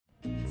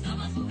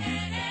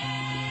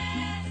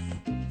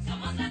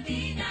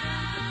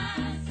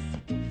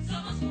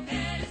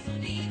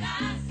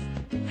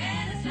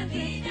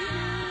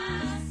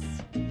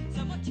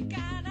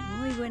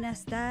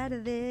buenas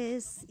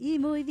tardes y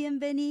muy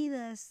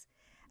bienvenidas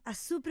a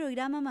su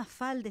programa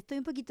Mafalda. Estoy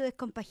un poquito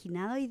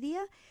descompaginada hoy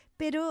día,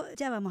 pero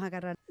ya vamos a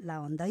agarrar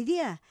la onda. Hoy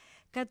día,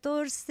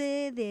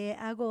 14 de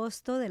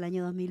agosto del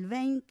año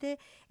 2020,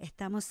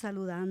 estamos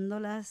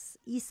saludándolas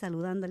y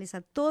saludándoles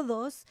a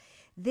todos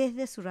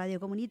desde su radio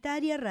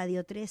comunitaria,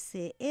 Radio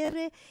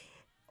 13R,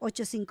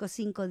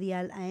 855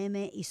 Dial AM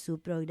y su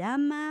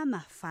programa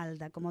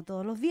Mafalda, como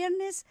todos los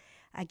viernes,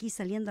 aquí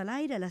saliendo al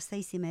aire a las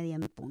 6:30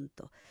 en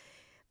punto.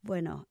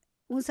 Bueno,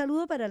 un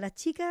saludo para las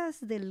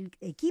chicas del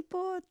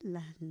equipo,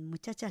 las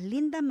muchachas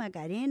lindas,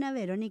 Macarena,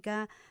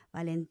 Verónica,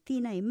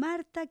 Valentina y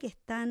Marta, que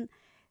están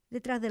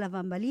detrás de las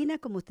bambalinas.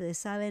 Como ustedes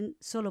saben,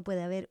 solo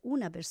puede haber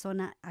una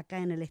persona acá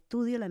en el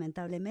estudio,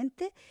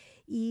 lamentablemente,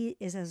 y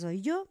esa soy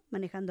yo,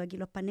 manejando aquí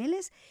los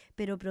paneles,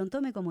 pero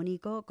pronto me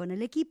comunico con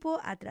el equipo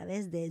a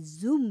través de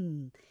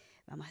Zoom.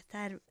 Vamos a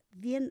estar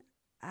bien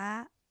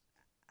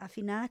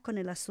afinadas con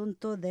el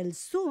asunto del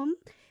Zoom,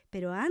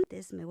 pero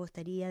antes me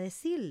gustaría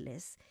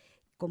decirles,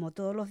 como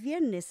todos los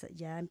viernes,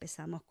 ya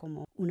empezamos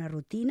como una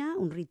rutina,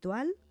 un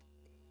ritual,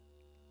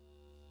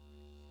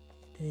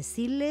 de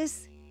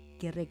decirles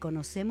que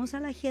reconocemos a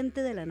la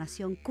gente de la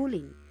nación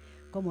Kulin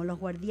como los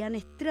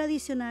guardianes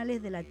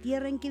tradicionales de la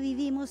tierra en que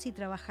vivimos y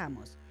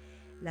trabajamos.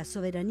 La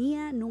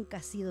soberanía nunca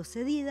ha sido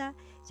cedida,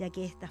 ya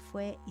que esta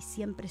fue y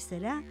siempre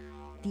será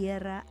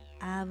tierra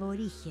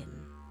aborigen.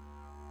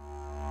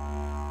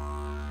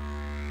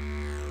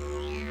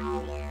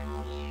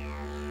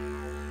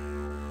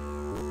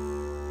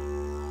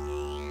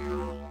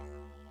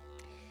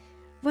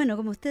 Bueno,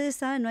 como ustedes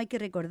saben, no hay que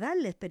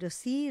recordarles, pero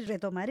sí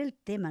retomar el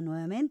tema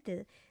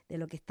nuevamente de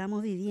lo que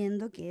estamos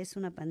viviendo, que es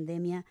una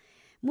pandemia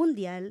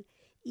mundial.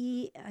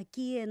 Y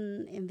aquí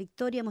en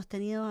Victoria hemos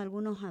tenido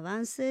algunos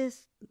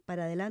avances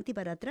para adelante y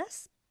para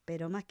atrás,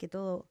 pero más que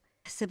todo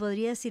se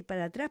podría decir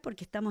para atrás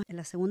porque estamos en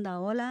la segunda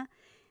ola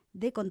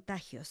de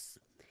contagios.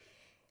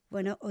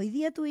 Bueno, hoy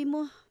día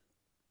tuvimos,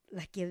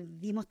 las que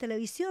vimos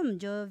televisión,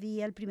 yo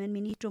vi al primer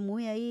ministro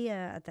muy ahí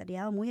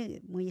atareado,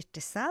 muy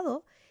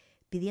estresado,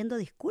 pidiendo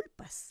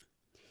disculpas.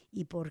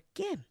 ¿Y por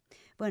qué?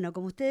 Bueno,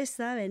 como ustedes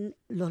saben,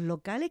 los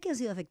locales que han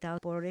sido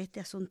afectados por este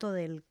asunto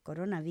del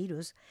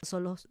coronavirus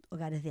son los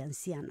hogares de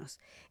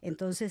ancianos.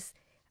 Entonces,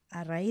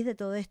 a raíz de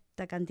toda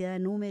esta cantidad de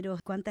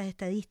números, cuántas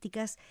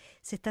estadísticas,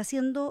 se está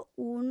haciendo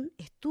un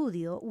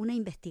estudio, una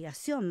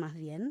investigación más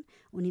bien,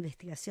 una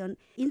investigación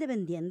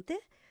independiente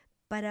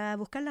para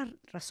buscar las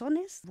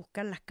razones,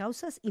 buscar las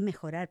causas y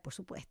mejorar, por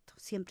supuesto.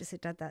 Siempre se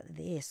trata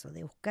de eso,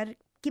 de buscar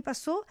qué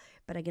pasó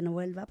para que no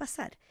vuelva a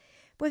pasar.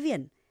 Pues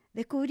bien,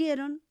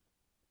 descubrieron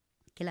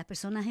que las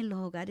personas en los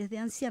hogares de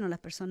ancianos, las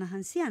personas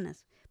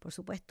ancianas, por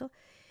supuesto,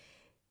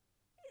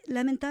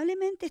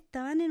 lamentablemente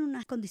estaban en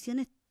unas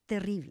condiciones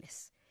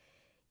terribles.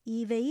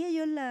 Y veía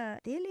yo en la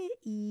tele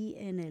y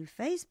en el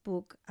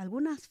Facebook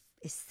algunas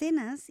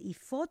escenas y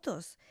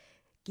fotos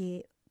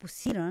que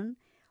pusieron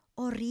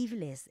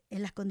horribles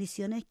en las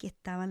condiciones que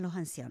estaban los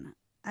ancianos.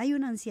 Hay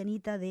una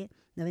ancianita de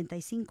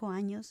 95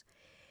 años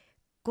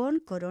con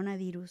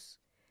coronavirus,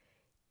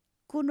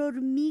 con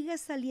hormigas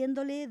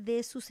saliéndole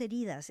de sus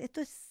heridas. Esto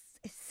es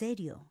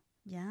serio,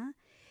 ¿ya?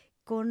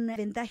 Con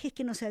vendajes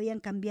que no se habían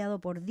cambiado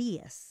por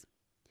días.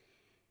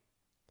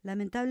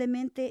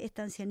 Lamentablemente,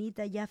 esta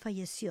ancianita ya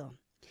falleció.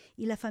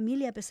 Y la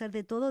familia, a pesar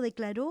de todo,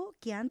 declaró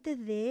que antes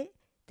de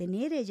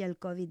tener ella el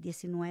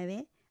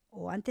COVID-19,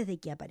 o antes de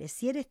que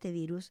apareciera este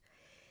virus,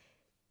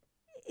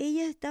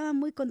 ellas estaban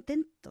muy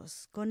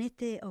contentos con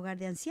este hogar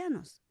de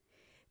ancianos.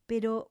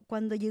 Pero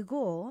cuando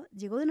llegó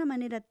de una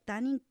manera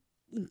tan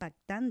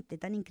impactante,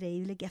 tan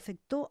increíble, que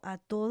afectó a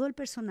todo el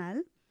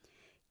personal,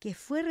 que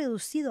fue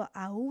reducido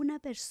a una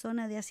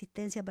persona de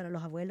asistencia para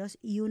los abuelos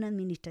y un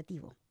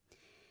administrativo.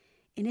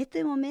 En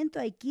este momento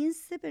hay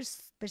 15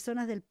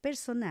 personas del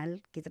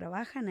personal que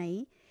trabajan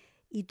ahí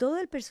y todo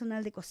el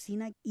personal de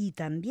cocina y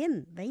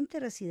también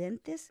 20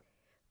 residentes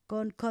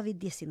con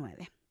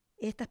COVID-19.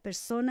 Estas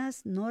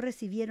personas no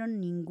recibieron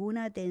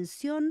ninguna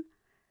atención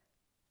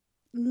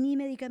ni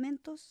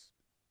medicamentos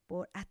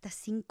por hasta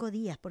 5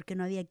 días porque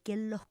no había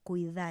quien los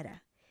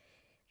cuidara.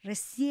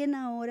 Recién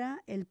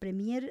ahora el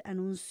premier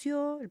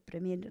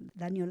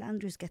Daniel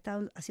Andrews, que ha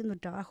estado haciendo un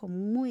trabajo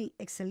muy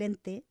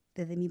excelente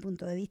desde mi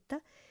punto de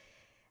vista,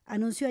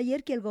 anunció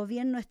ayer que el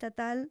gobierno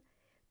estatal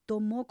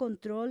tomó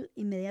control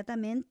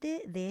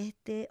inmediatamente de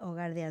este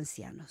hogar de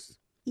ancianos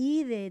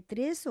y de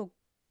 3 o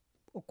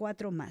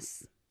 4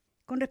 más.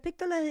 Con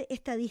respecto a las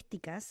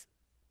estadísticas,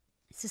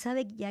 se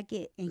sabe ya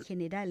que en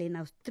general en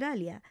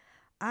Australia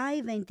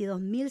hay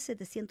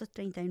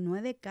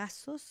 22.739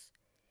 casos,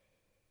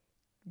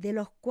 de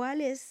los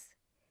cuales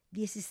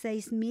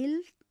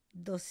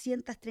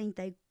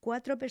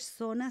 16.234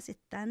 personas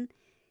están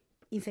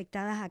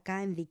infectadas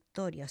acá en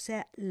Victoria. O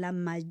sea, la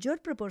mayor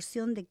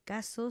proporción de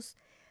casos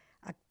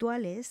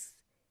actuales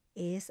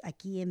es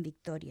aquí en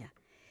Victoria.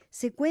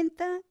 Se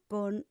cuenta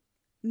con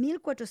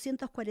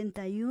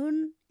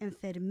 1.441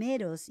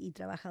 enfermeros y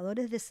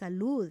trabajadores de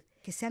salud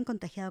que se han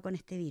contagiado con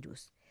este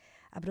virus.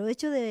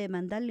 Aprovecho de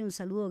mandarle un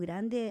saludo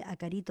grande a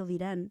Carito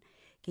Virán,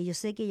 que yo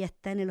sé que ella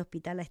está en el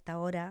hospital a esta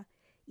hora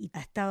y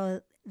ha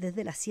estado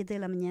desde las 7 de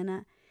la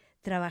mañana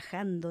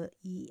trabajando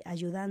y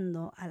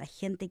ayudando a la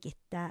gente que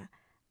está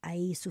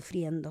ahí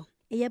sufriendo.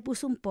 Ella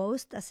puso un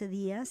post hace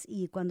días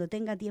y cuando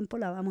tenga tiempo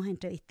la vamos a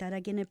entrevistar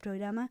aquí en el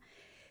programa,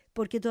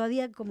 porque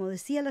todavía, como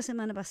decía la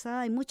semana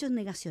pasada, hay muchos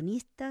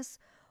negacionistas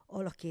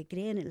o los que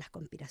creen en las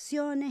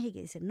conspiraciones y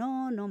que dicen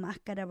no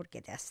máscara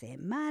porque te hace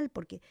mal,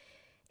 porque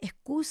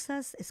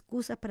excusas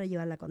para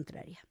llevar la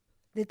contraria.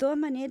 De todas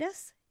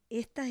maneras,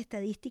 estas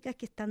estadísticas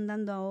que están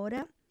dando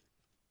ahora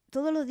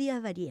todos los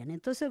días varían.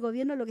 Entonces el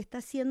gobierno lo que está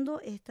haciendo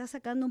está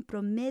sacando un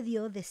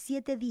promedio de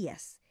 7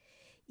 días.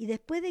 Y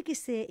después de que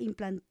se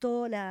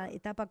implantó la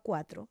etapa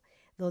 4,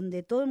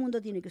 donde todo el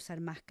mundo tiene que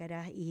usar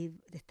máscaras y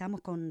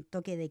estamos con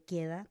toque de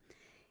queda,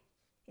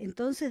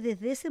 entonces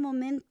desde ese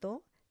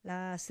momento,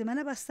 la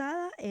semana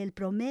pasada, el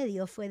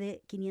promedio fue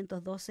de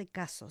 512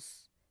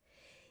 casos.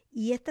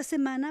 Y esta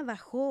semana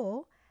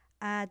bajó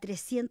a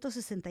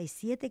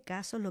 367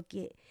 casos, lo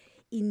que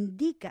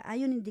indica,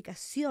 hay una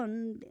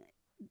indicación,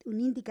 un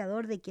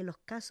indicador de que los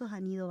casos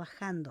han ido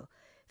bajando.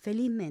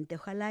 Felizmente,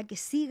 ojalá que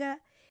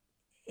siga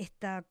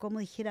esta, como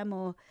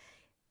dijéramos,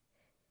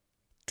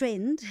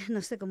 trend,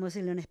 no sé cómo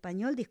decirlo en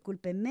español,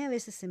 discúlpenme, a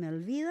veces se me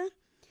olvida,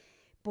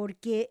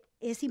 porque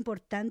es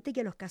importante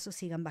que los casos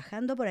sigan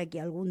bajando para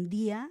que algún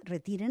día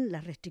retiren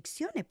las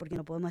restricciones, porque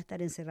no podemos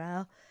estar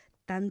encerrados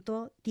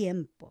tanto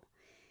tiempo.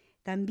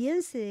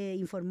 También se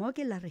informó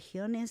que en las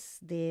regiones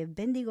de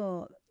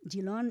Bendigo,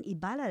 Geelong y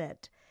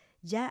Ballarat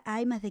ya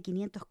hay más de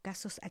 500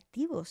 casos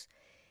activos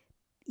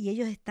y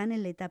ellos están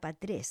en la etapa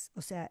 3,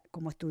 o sea,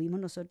 como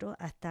estuvimos nosotros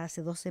hasta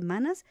hace 2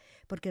 semanas,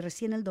 porque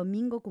recién el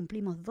domingo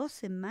cumplimos 2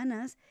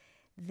 semanas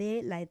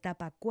de la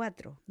etapa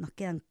 4, nos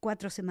quedan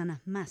 4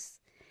 semanas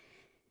más.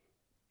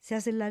 Se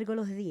hacen largos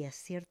los días,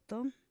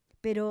 ¿cierto?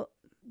 Pero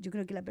yo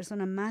creo que la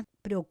persona más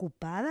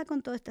preocupada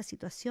con toda esta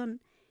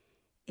situación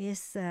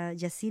es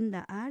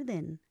Jacinda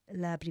Ardern,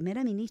 la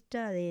primera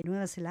ministra de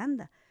Nueva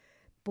Zelanda,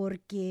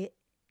 porque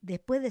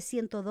después de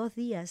 102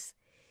 días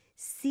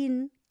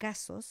sin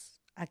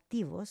casos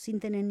activos, sin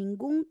tener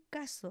ningún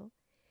caso,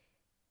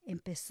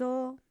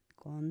 empezó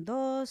con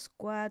 2,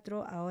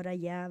 4, ahora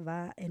ya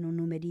va en un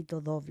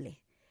numerito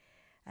doble.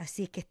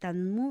 Así es que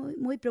están muy,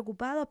 muy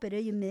preocupados, pero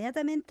ella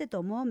inmediatamente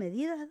tomó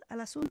medidas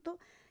al asunto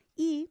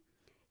y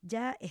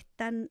ya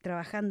están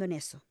trabajando en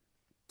eso.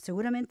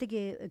 Seguramente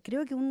que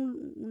creo que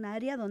un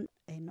área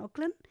en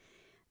Auckland,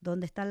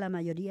 donde están la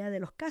mayoría de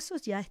los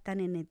casos, ya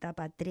están en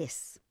etapa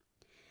 3.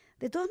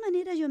 De todas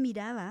maneras, yo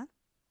miraba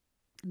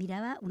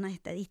unas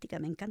estadísticas,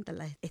 me encantan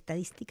las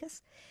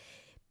estadísticas,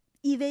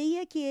 y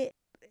veía que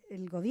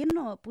el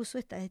gobierno puso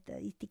estas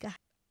estadísticas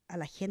a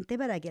la gente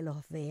para que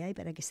los vea y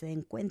para que se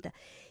den cuenta.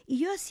 Y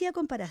yo hacía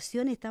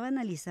comparaciones, estaba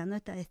analizando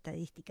estas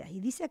estadísticas, y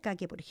dice acá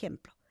que, por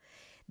ejemplo,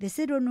 de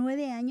 0 a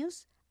 9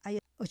 años hay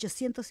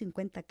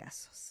 850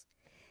 casos.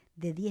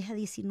 De 10 a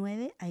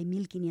 19 hay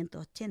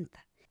 1.580.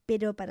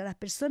 Pero para las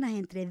personas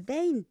entre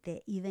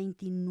 20 y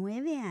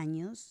 29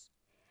 años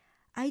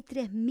hay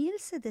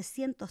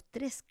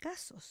 3.703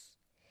 casos.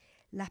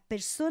 Las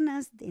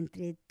personas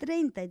entre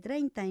 30 y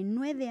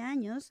 39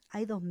 años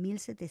hay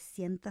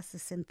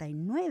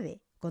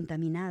 2.769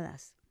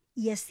 contaminadas.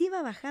 Y así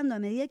va bajando a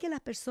medida que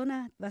las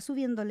personas va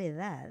subiendo la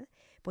edad.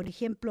 Por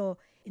ejemplo,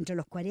 entre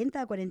los 40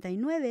 a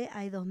 49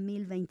 hay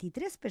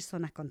 2.023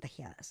 personas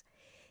contagiadas.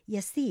 Y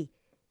así,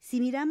 si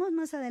miramos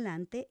más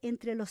adelante,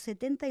 entre los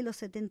 70 y los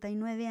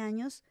 79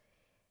 años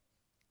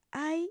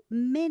hay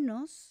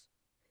menos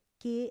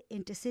que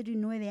entre 0 y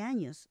 9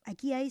 años.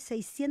 Aquí hay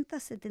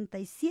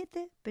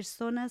 677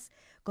 personas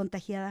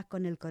contagiadas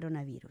con el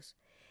coronavirus.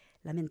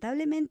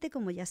 Lamentablemente,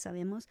 como ya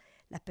sabemos,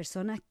 las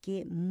personas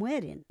que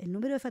mueren, el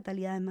número de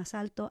fatalidades más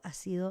alto ha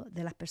sido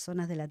de las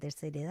personas de la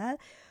tercera edad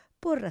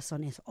por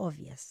razones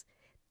obvias.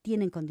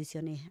 Tienen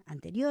condiciones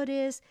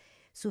anteriores,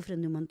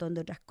 sufren de un montón de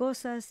otras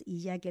cosas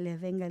y ya que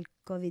les venga el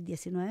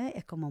COVID-19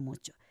 es como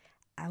mucho.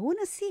 Aún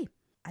así,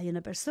 hay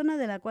una persona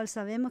de la cual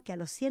sabemos que a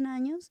los 100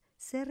 años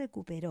se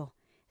recuperó.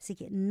 Así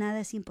que nada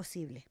es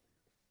imposible.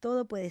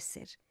 Todo puede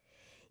ser.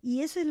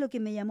 Y eso es lo que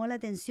me llamó la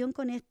atención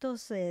con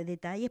estos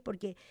detalles,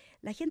 porque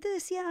la gente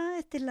decía,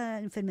 esta es la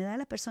enfermedad de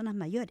las personas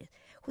mayores.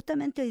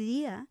 Justamente hoy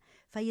día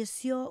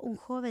falleció un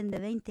joven de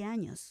 20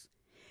 años.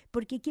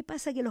 Porque ¿qué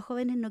pasa? Que los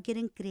jóvenes no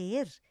quieren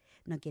creer,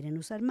 no quieren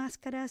usar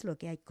máscaras, lo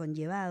que ha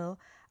conllevado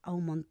a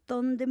un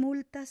montón de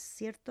multas,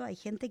 ¿cierto? Hay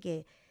gente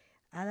que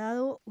ha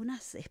dado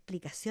unas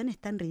explicaciones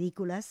tan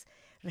ridículas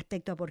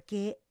respecto a por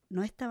qué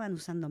no estaban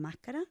usando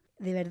máscara.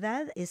 De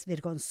verdad es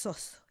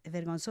vergonzoso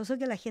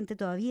que la gente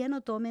todavía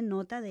no tome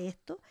nota de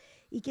esto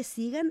y que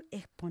sigan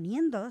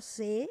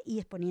exponiéndose y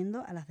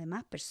exponiendo a las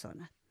demás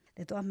personas.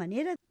 De todas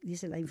maneras,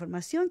 dice la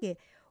información que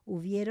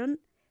hubieron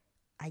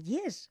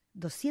ayer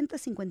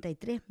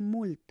 253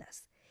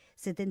 multas,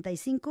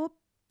 75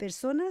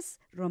 personas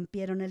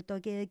rompieron el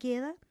toque de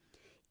queda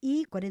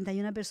y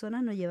 41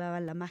 personas no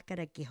llevaban la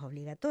máscara, que es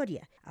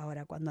obligatoria.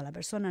 Ahora, cuando la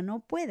persona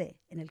no puede,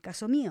 en el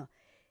caso mío,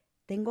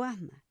 tengo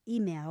asma y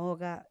me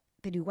ahoga,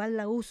 pero igual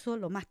la uso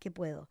lo más que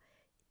puedo.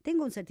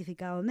 Tengo un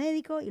certificado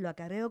médico y lo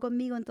acarreo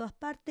conmigo en todas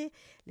partes,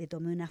 le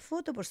tomé una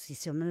foto por si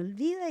se me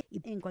olvida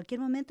y en cualquier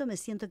momento me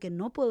siento que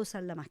no puedo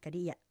usar la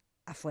mascarilla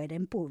afuera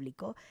en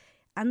público.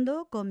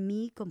 Ando con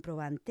mi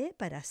comprobante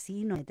para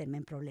así no meterme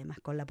en problemas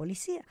con la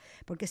policía,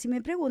 porque si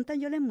me preguntan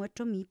yo les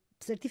muestro mi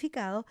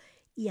certificado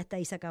y hasta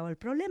ahí se acabó el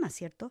problema,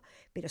 ¿cierto?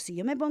 Pero si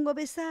yo me pongo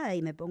pesada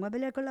y me pongo a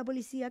pelear con la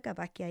policía,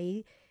 capaz que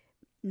ahí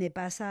me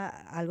pasa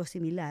algo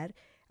similar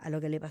a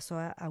lo que le pasó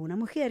a una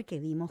mujer que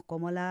vimos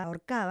cómo la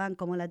ahorcaban,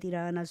 cómo la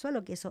tiraban al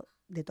suelo, que eso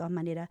de todas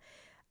maneras,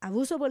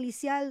 abuso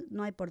policial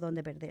no hay por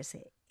dónde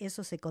perderse.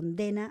 Eso se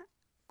condena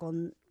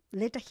con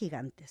letras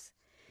gigantes.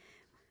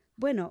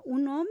 Bueno,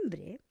 un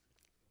hombre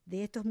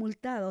de estos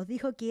multados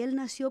dijo que él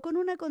nació con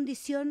una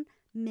condición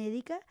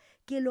médica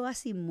que lo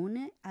hace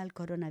inmune al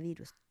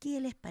coronavirus. ¿Qué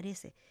les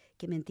parece?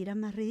 Qué mentiras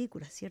más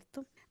ridículas,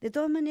 ¿cierto? De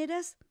todas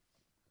maneras,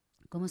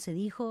 como se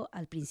dijo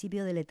al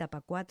principio de la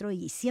etapa 4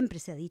 y siempre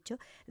se ha dicho,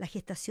 la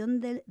gestación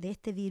de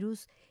este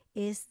virus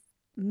es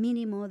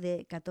mínimo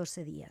de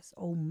 14 días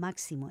o un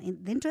máximo.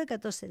 Dentro de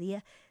 14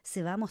 días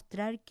se va a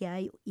mostrar que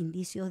hay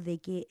indicios de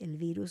que el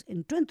virus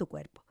entró en tu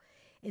cuerpo.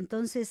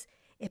 Entonces,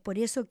 es por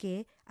eso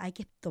que hay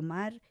que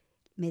tomar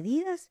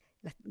medidas.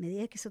 Las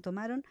medidas que se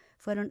tomaron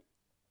fueron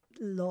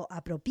lo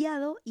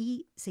apropiado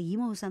y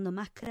seguimos usando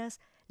máscaras,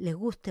 les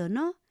guste o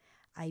no.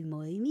 Hay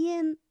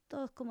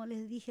movimientos, como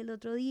les dije el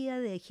otro día,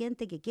 de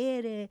gente que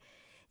quiere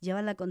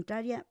llevar la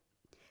contraria.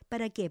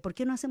 ¿Para qué? ¿Por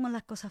qué no hacemos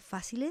las cosas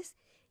fáciles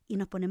y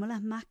nos ponemos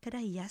las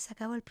máscaras y ya se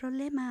acabó el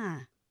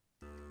problema?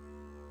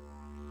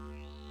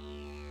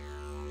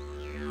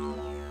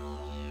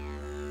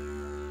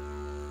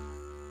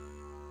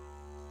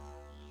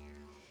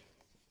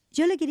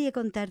 Yo le quería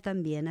contar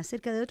también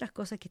acerca de otras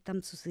cosas que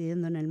están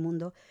sucediendo en el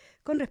mundo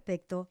con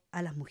respecto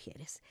a las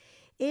mujeres.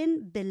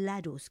 En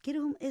Belarus, que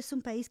es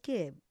un país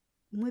que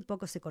muy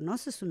poco se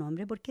conoce su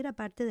nombre porque era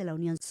parte de la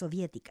Unión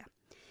Soviética.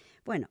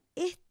 Bueno,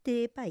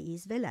 este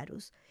país,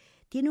 Belarus,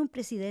 tiene un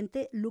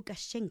presidente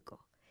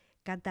Lukashenko,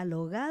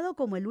 catalogado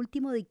como el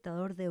último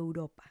dictador de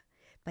Europa.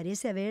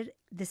 Parece haber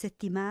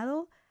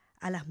desestimado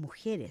a las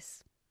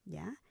mujeres,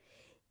 ¿ya?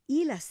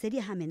 Y las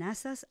serias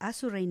amenazas a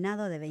su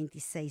reinado de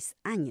 26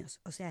 años.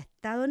 O sea, ha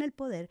estado en el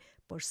poder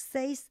por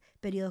 6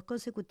 periodos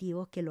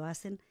consecutivos que lo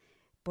hacen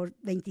por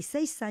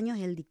 26 años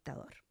el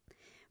dictador.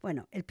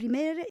 Bueno, el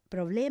primer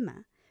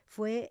problema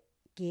fue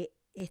que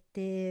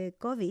este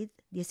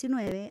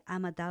COVID-19 ha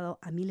matado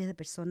a miles de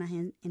personas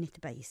en este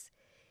país.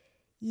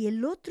 Y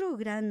el otro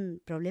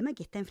gran problema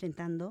que está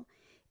enfrentando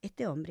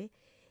este hombre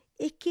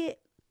es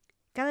que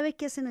cada vez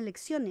que hacen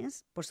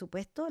elecciones, por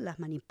supuesto, las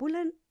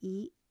manipulan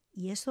y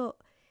eso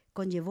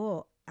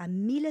conllevó a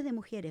miles de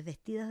mujeres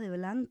vestidas de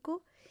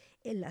blanco,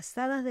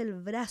 enlazadas del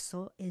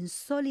brazo en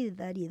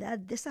solidaridad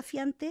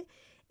desafiante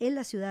en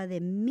la ciudad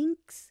de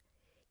Minsk,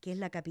 que es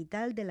la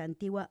capital de la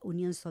antigua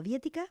Unión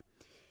Soviética,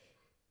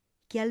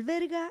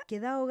 que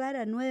da hogar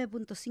a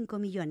 9.5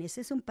 millones.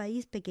 Es un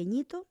país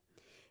pequeñito,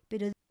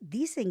 pero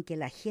dicen que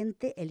la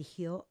gente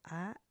eligió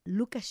a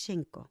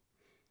Lukashenko.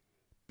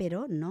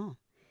 Pero no,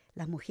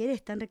 las mujeres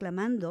están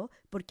reclamando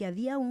porque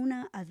había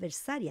una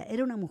adversaria,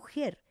 era una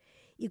mujer.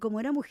 Y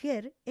como era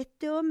mujer,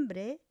 este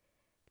hombre,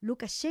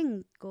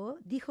 Lukashenko,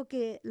 dijo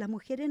que las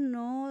mujeres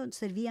no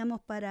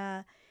servíamos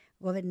para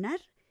gobernar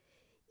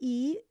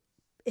y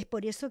es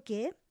por eso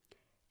que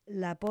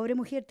la pobre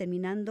mujer,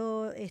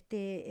 terminando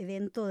este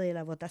evento de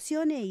las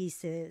votaciones y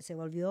se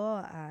volvió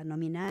a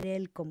nominar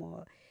él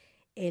como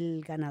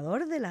el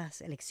ganador de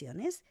las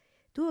elecciones,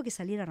 tuvo que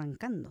salir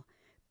arrancando,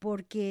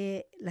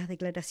 porque las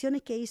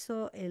declaraciones que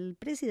hizo el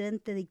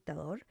presidente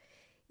dictador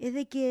es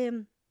de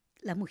que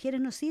las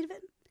mujeres no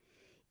sirven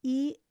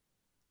y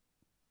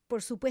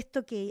por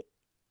supuesto que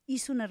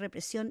hizo una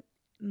represión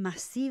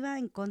masiva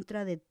en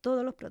contra de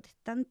todos los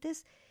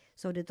protestantes,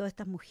 sobre todo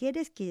estas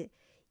mujeres que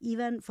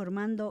iban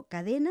formando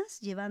cadenas,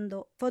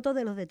 llevando fotos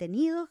de los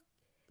detenidos,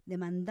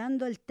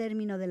 demandando el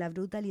término de la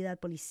brutalidad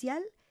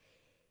policial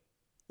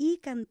y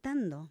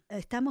cantando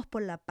 "Estamos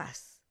por la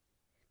paz".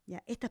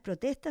 ¿Ya? Estas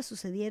protestas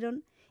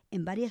sucedieron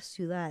en varias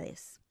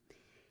ciudades.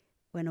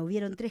 Bueno,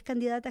 hubieron 3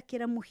 candidatas que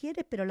eran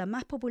mujeres, pero la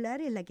más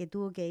popular es la que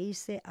tuvo que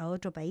irse a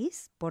otro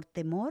país por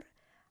temor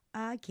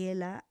a que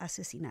la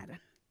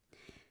asesinaran.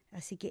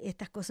 Así que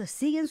estas cosas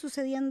siguen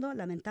sucediendo,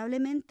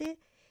 lamentablemente,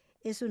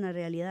 es una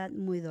realidad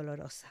muy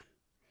dolorosa.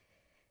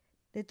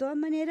 De todas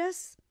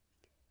maneras,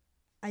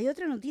 hay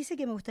otra noticia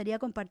que me gustaría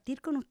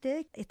compartir con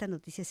ustedes. Esta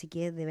noticia sí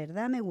que de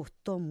verdad me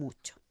gustó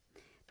mucho.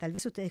 Tal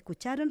vez ustedes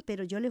escucharon,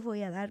 pero yo les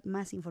voy a dar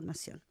más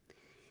información.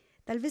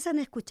 Tal vez han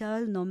escuchado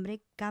el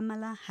nombre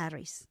Kamala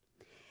Harris.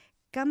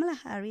 Kamala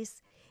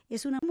Harris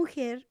es una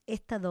mujer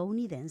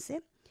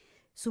estadounidense.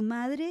 Su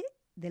madre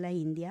de la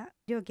India,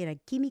 creo que era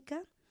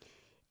química,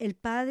 el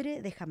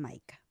padre de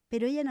Jamaica,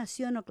 pero ella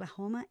nació en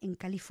Oklahoma, en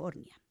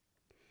California.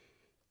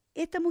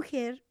 Esta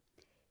mujer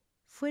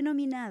fue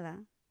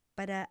nominada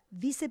para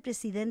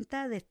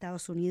vicepresidenta de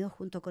Estados Unidos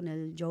junto con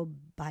el Joe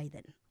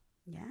Biden,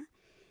 ¿ya?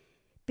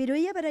 Pero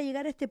ella, para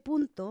llegar a este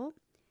punto,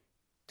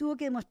 tuvo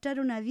que demostrar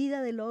una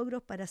vida de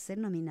logros para ser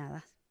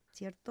nominada,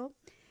 ¿cierto?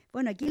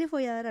 Bueno, aquí les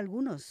voy a dar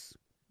algunos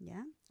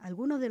 ¿ya?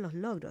 Algunos de los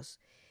logros,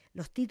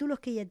 los títulos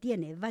que ella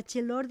tiene: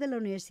 bachelor de la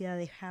Universidad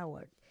de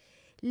Howard,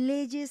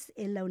 leyes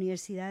en la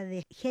Universidad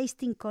de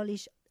Hastings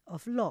College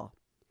of Law,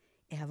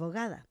 es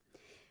abogada.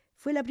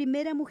 Fue la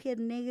primera mujer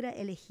negra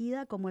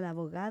elegida como la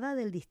abogada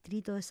del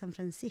Distrito de San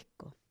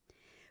Francisco.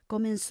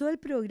 Comenzó el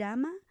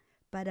programa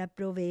para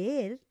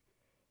proveer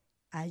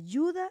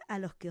ayuda a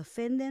los que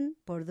ofenden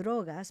por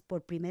drogas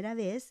por primera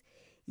vez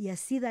y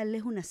así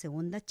darles una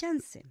segunda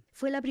chance.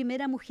 Fue la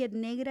primera mujer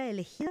negra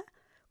elegida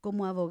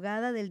como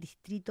abogada del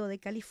Distrito de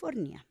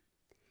California.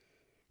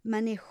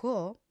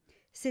 Manejó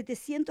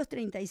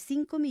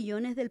 735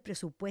 millones del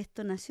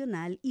presupuesto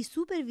nacional y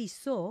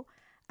supervisó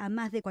a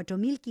más de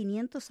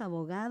 4.500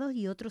 abogados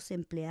y otros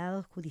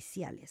empleados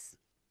judiciales.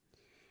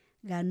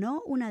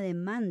 Ganó una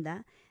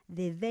demanda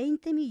de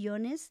 20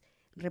 millones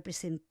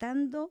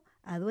representando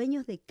a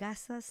dueños de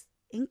casas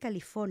en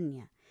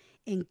California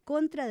en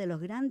contra de los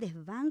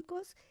grandes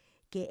bancos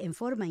que en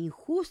forma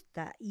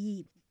injusta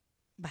y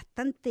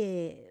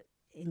bastante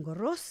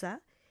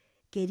engorrosa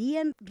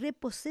querían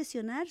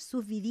reposesionar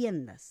sus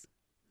viviendas.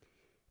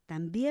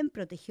 También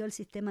protegió el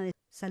sistema de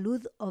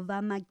salud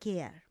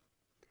Obamacare.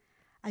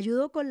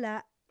 Ayudó con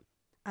la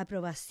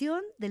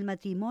aprobación del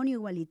matrimonio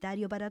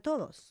igualitario para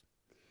todos.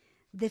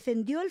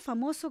 Defendió el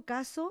famoso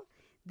caso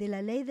de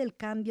la ley del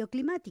cambio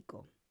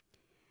climático.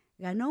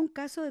 Ganó un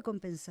caso de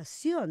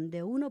compensación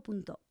de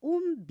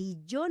 1.1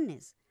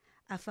 billones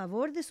a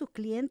favor de sus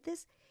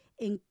clientes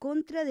en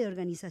contra de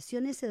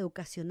organizaciones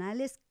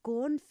educacionales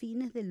con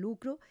fines de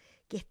lucro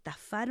que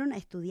estafaron a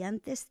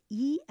estudiantes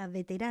y a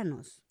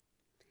veteranos.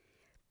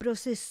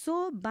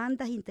 Procesó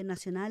bandas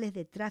internacionales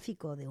de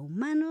tráfico de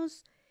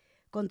humanos,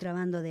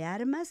 contrabando de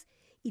armas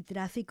y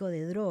tráfico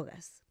de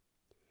drogas.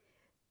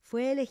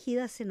 Fue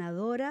elegida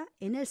senadora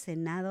en el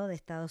Senado de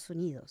Estados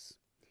Unidos.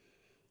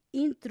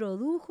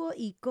 Introdujo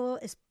y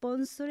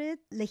co-sponsored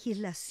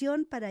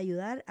legislación para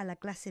ayudar a la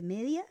clase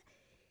media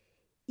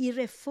y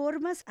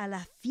reformas a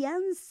la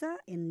fianza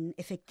en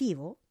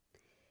efectivo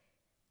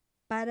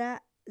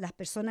para las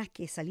personas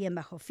que salían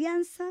bajo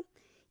fianza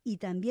y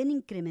también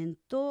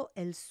incrementó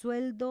el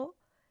sueldo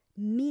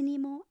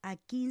mínimo a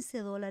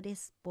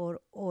 $15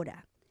 por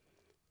hora.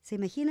 ¿Se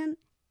imaginan?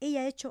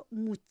 Ella ha hecho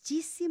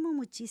muchísimo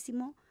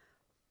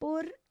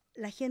por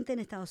la gente en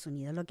Estados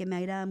Unidos, lo que me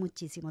agrada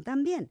muchísimo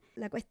también.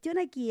 La cuestión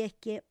aquí es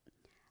que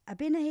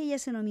apenas ella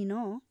se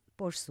nominó,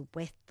 por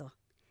supuesto,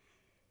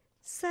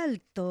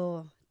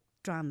 saltó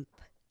Trump,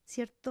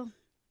 ¿cierto?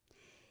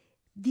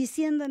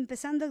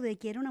 Empezando de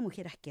que era una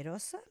mujer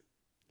asquerosa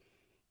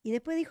y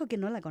después dijo que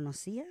no la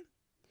conocía,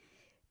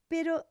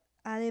 pero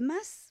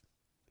además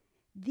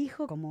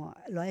dijo, como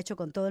lo ha hecho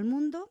con todo el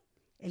mundo,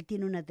 él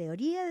tiene una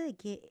teoría de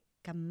que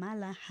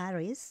Kamala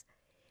Harris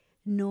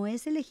no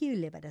es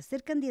elegible para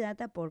ser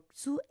candidata por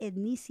su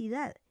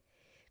etnicidad.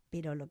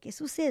 Pero lo que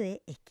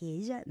sucede es que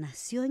ella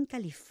nació en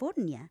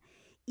California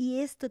y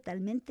es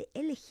totalmente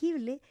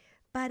elegible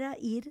para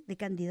ir de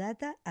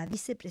candidata a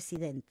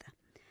vicepresidenta.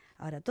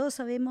 Ahora, todos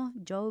sabemos,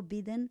 Joe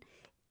Biden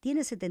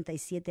tiene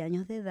 77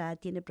 años de edad,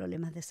 tiene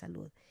problemas de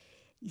salud.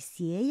 Y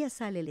si ella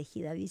sale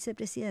elegida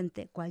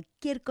vicepresidente,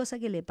 cualquier cosa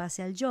que le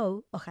pase al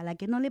Joe, ojalá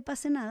que no le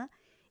pase nada,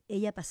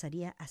 ella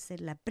pasaría a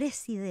ser la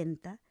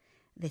presidenta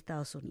de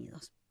Estados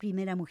Unidos.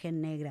 Primera mujer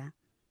negra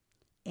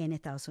en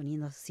Estados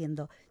Unidos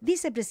siendo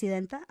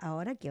vicepresidenta.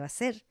 Ahora, ¿qué va a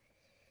ser?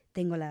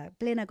 Tengo la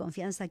plena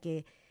confianza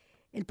que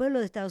el pueblo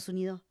de Estados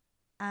Unidos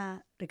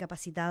ha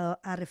recapacitado,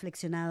 ha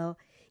reflexionado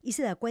y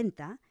se da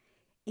cuenta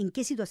en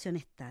qué situación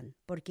están,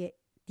 porque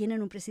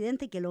tienen un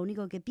presidente que lo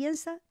único que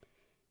piensa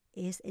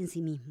es en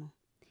sí mismo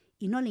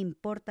y no le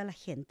importa a la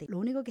gente. Lo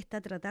único que está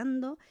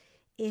tratando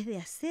es de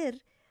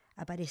hacer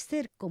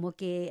aparecer como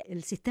que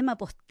el sistema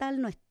postal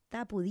no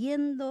está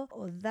pudiendo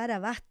o dar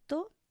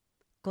abasto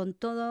con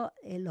todos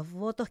los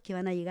votos que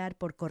van a llegar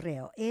por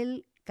correo.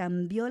 Él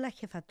cambió la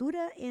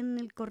jefatura en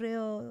el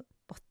correo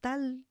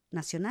postal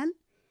nacional,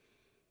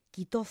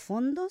 quitó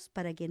fondos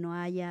para que no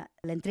haya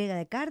la entrega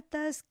de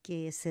cartas,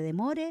 que se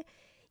demore,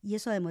 y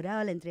eso ha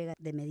demorado la entrega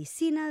de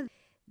medicina,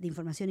 de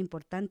información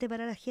importante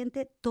para la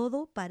gente,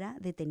 todo para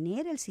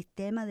detener el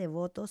sistema de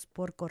votos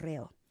por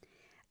correo.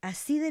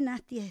 Así de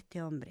nasty es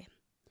este hombre.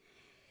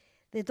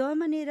 De todas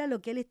maneras,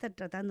 lo que él está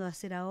tratando de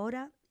hacer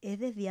ahora es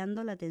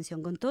desviando la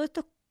atención. Con todos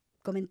estos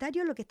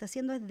comentarios, lo que está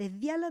haciendo es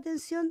desviar la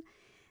atención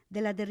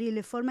de la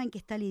terrible forma en que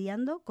está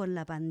lidiando con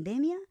la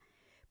pandemia,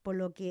 por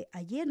lo que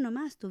ayer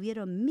nomás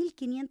tuvieron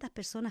 1.500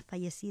 personas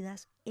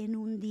fallecidas en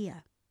un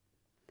día.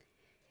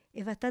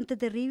 Es bastante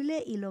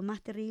terrible y lo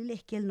más terrible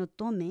es que él no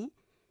tome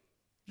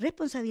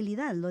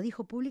responsabilidad. Lo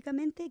dijo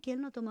públicamente que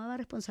él no tomaba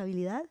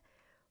responsabilidad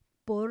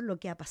por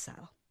lo que ha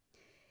pasado.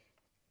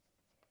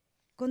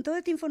 Con toda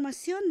esta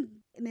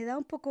información me da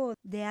un poco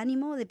de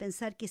ánimo de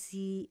pensar que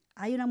si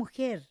hay una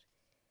mujer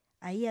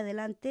ahí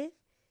adelante,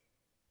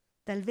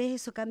 tal vez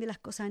eso cambie las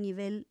cosas a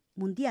nivel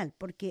mundial,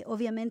 porque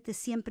obviamente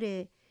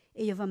siempre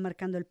ellos van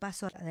marcando el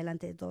paso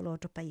adelante de todos los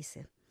otros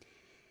países.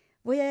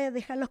 Voy a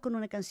dejarlos con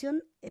una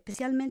canción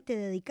especialmente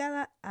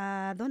dedicada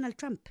a Donald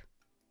Trump.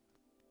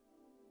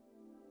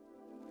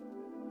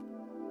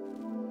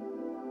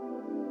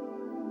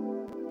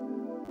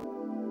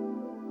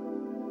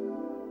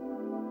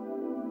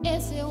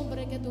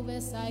 tú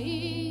ves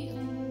ahí,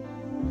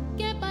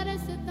 que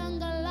parece tan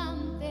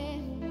galante,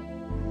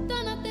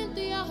 tan atento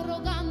y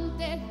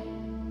arrogante,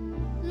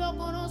 lo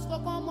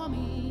conozco como a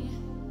mí.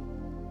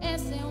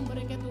 Ese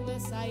hombre que tú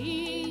ves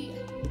ahí,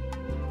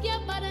 que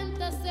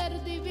aparenta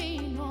ser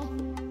divino,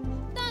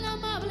 tan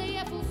amable y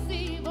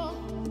efusivo,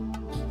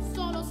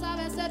 solo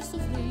sabe hacer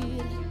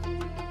sufrir.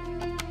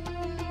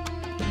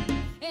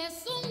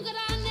 Es un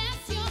gran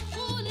necio,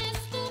 un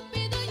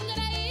estúpido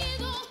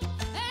ingreído,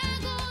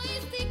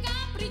 egoísta y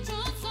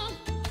caprichoso,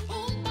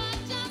 un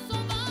payaso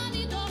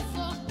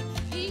vanidoso,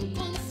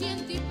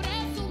 inconsciente y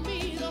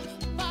presumido,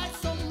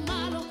 falso,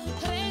 malo,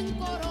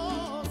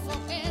 rencoroso,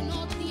 que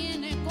no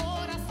tiene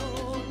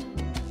corazón,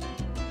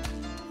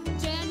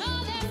 lleno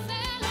de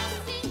celos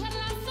sin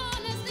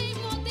razones ni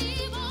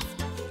motivos,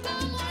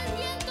 como el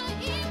viento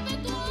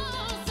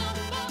impetuoso,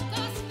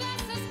 pocas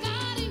veces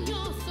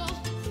cariñoso,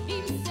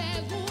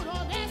 inseguro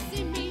de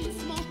sí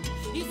mismo,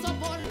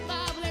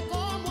 insoportable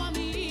como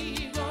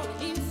amigo,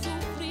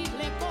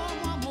 insufrible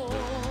como amor.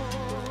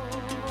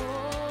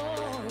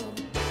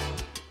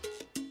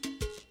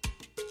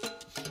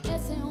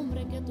 Ese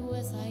hombre que tú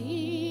ves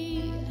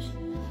ahí,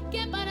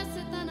 que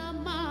parece tan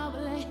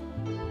amable,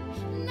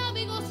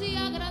 navigoso y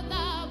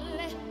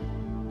agradable,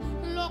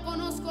 lo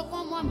conozco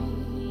como a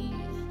mí.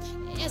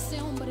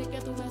 Ese hombre que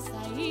tú ves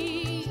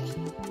ahí,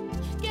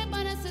 que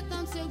parece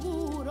tan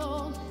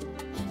seguro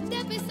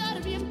de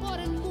pisar bien por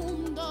el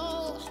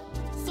mundo,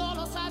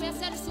 solo sabe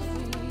hacer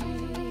sufrir.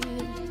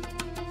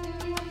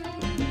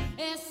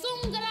 Es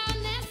un gran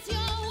necio,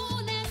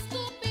 un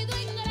estúpido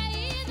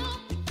ingreído,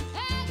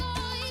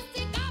 egoísta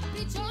y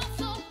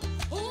caprichoso,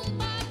 un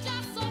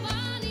payaso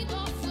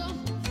vanidoso,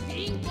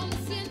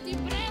 inconsciente y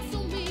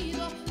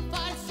presumido,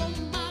 falso,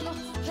 malo,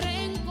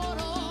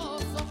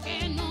 rencoroso,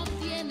 que no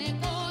tiene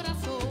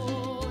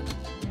corazón,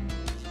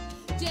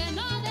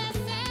 lleno de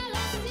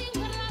celos sin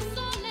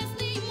razones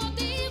ni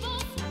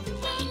motivos,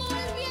 como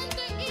el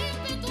viento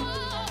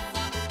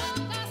impetuoso,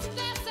 pocas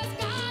veces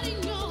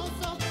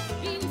cariñoso,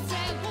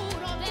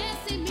 inseguro de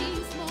sí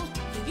mismo,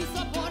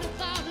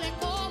 insoportable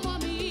como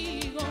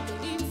amigo,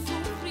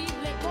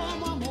 insufrible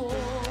como amor.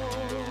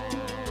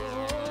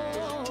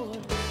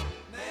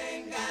 Me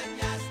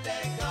engañaste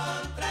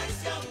con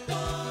traición,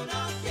 tú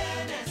no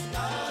tienes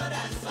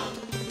corazón.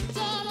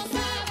 Solo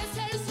sabes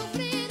el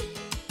sufrir,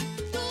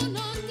 tú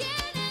no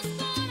tienes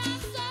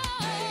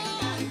corazón. Me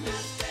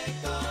engañaste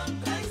con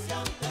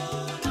traición, tú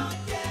no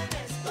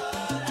tienes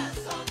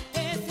corazón.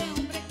 Ese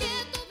hombre que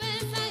tú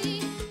ves ahí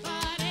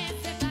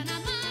parece tan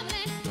amable,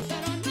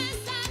 pero no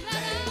es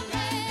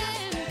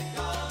agradable.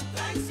 Con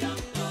traición,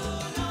 tú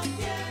no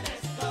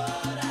tienes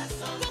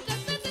corazón.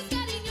 Pocas veces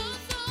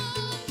cariñoso,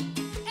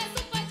 es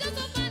un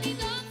payaso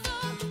vanidoso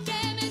que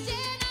me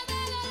llena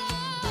de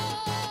dolor.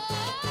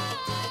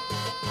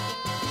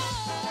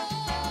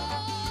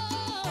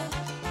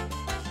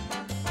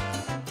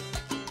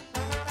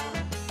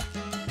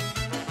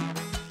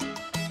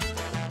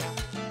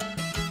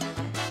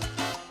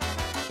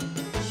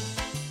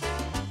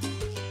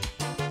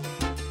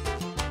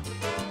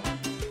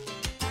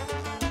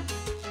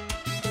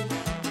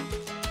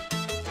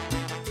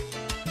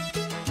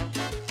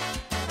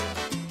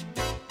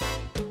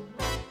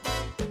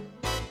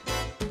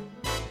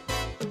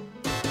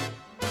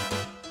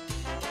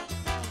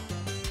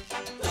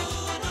 Tú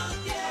no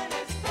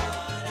tienes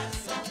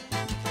corazón.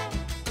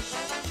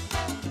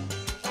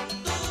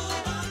 Tú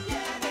no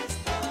tienes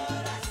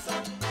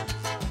corazón.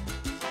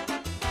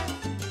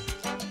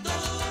 Tú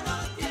no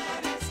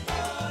tienes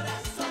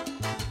corazón.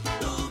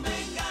 Tú me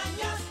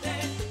engañaste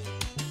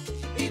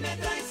y me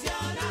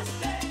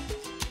traicionaste.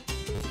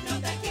 No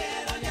te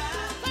quiero ya.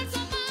 Falso,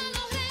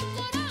 malo,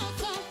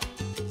 rencoroso,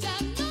 ya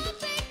no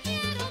te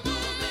quiero Tú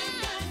más. me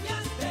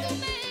engañaste Tú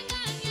me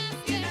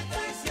engañaste y me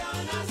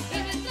traicionaste.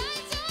 y me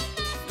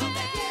traicionaste. No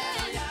te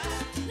quiero ya.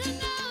 No,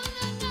 no,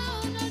 no,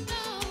 no,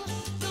 no,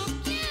 no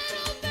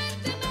quiero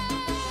verte más.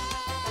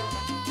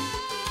 Oh, no,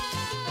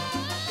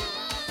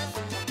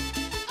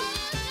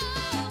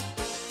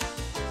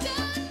 yo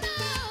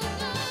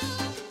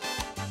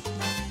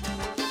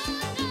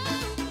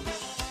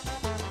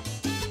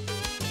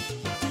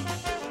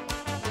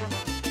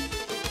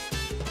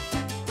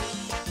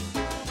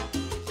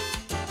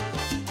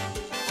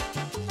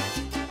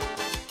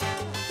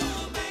Tú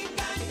me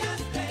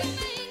engañaste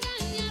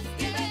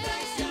y me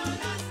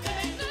traicionaste.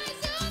 Ay,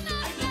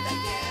 no te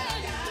quiero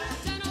ya.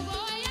 ya no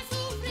voy a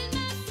sufrir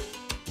más.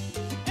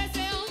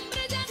 Ese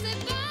hombre ya se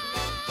va.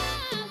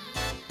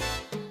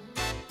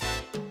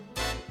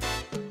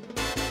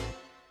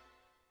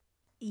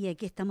 Y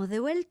aquí estamos de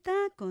vuelta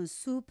con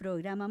su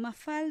programa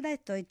Mafalda.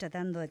 Estoy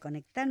tratando de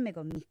conectarme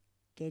con mis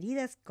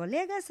queridas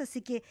colegas,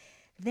 así que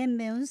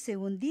denme un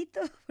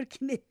segundito porque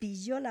me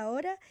pilló la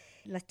hora.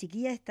 Las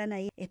chiquillas están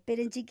ahí.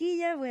 Esperen,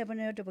 chiquillas, voy a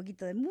poner otro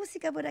poquito de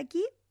música por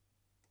aquí.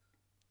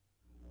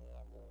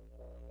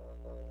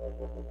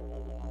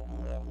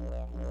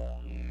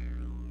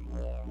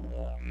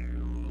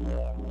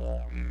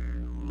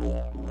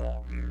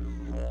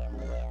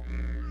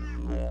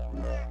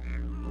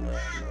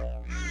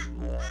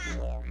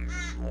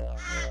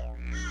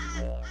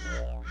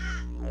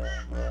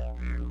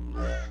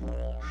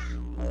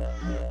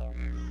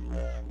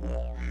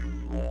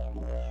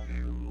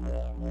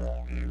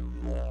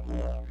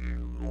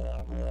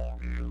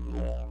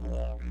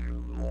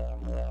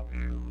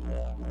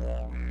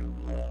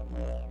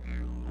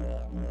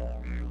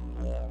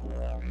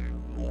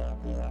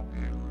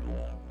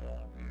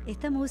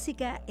 Esta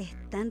música es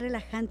tan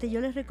relajante,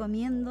 yo les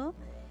recomiendo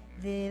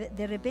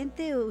de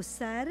repente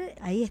usar,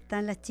 ahí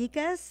están las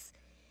chicas,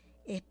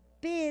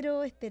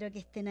 espero que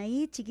estén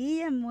ahí,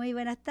 chiquillas, muy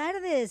buenas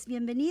tardes,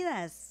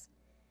 bienvenidas.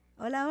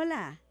 Hola,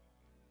 hola.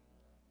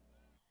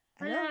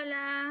 ¿Aló? Hola,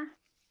 hola.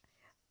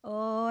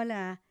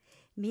 Hola.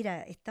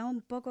 Mira, está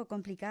un poco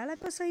complicada la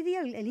cosa hoy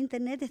día, el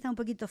internet está un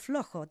poquito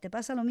flojo, ¿te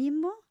pasa lo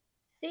mismo?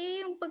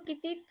 Sí, un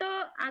poquitito.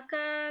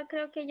 Acá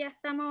creo que ya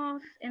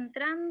estamos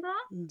entrando.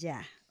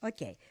 Ya,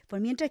 ok. Por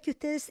mientras que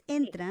ustedes Sí.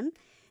 entran,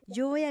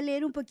 yo voy a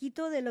leer un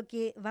poquito de lo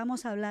que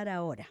vamos a hablar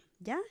ahora,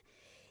 ¿ya?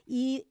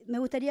 Y me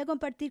gustaría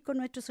compartir con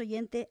nuestros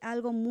oyentes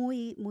algo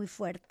muy, muy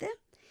fuerte,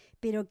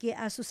 pero que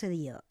ha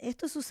sucedido.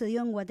 Esto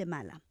sucedió en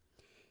Guatemala.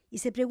 Y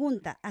se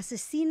pregunta,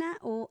 ¿asesina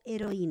o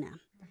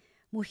heroína?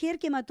 Mujer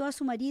que mató a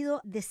su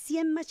marido de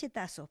 100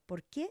 machetazos.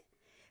 ¿Por qué?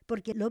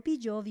 Porque lo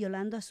pilló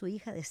violando a su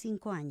hija de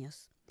 5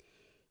 años.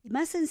 Y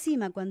más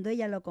encima, cuando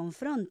ella lo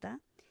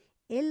confronta,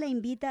 él la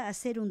invita a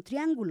hacer un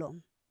triángulo.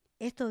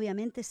 Esto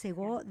obviamente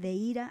cegó de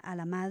ira a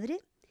la madre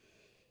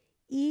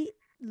y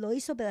lo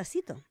hizo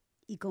pedacito.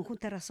 Y con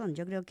justa razón,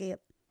 yo creo que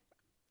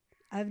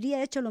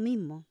habría hecho lo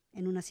mismo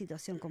en una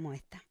situación como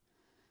esta.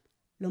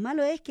 Lo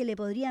malo es que le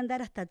podrían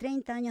dar hasta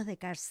 30 años de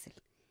cárcel.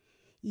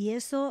 Y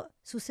eso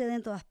sucede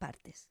en todas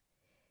partes.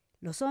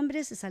 Los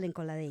hombres se salen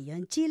con la de ellos.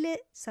 En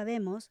Chile,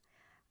 sabemos,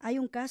 hay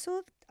un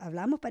caso,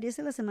 hablamos,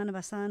 parece, la semana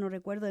pasada, no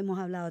recuerdo, hemos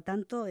hablado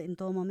tanto en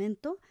todo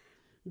momento,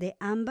 de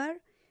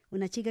Ámbar,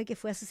 una chica que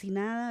fue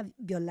asesinada,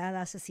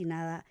 violada,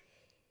 asesinada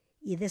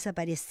y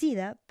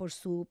desaparecida por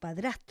su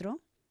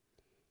padrastro.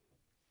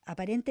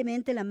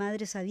 Aparentemente la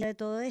madre sabía de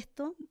todo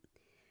esto.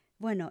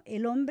 Bueno,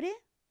 el hombre,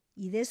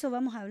 y de eso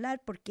vamos a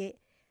hablar porque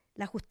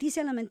la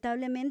justicia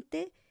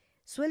lamentablemente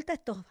suelta a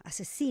estos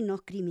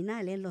asesinos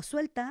criminales, los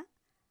suelta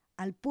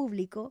al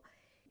público.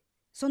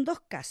 Son 2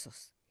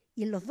 casos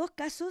y en los 2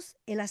 casos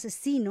el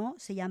asesino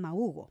se llama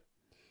Hugo.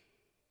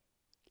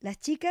 Las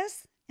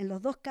chicas en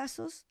los 2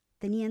 casos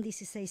tenían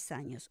 16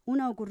 años.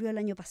 Una ocurrió el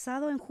año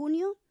pasado, en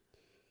junio,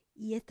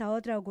 y esta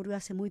otra ocurrió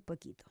hace muy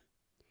poquito.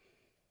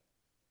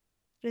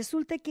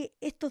 Resulta que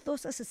estos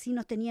 2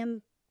 asesinos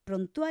tenían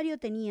prontuario,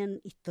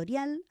 tenían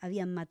historial,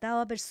 habían matado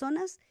a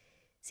personas,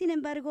 sin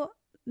embargo,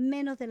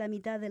 menos de la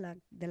mitad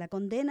de la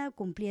condena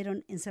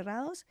cumplieron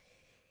encerrados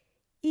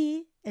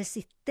y el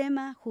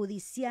sistema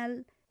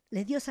judicial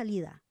les dio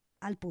salida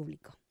al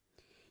público.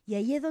 Y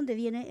ahí es donde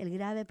viene el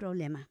grave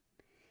problema,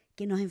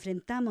 que nos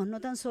enfrentamos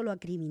no tan solo a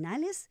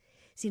criminales,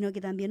 sino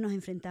que también nos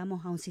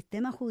enfrentamos a un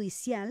sistema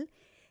judicial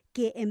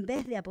que en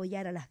vez de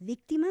apoyar a las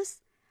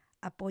víctimas,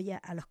 apoya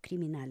a los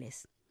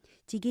criminales.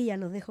 Chiquillas,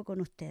 los dejo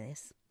con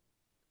ustedes.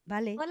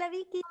 ¿Vale? Hola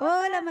Vicky, ¿cómo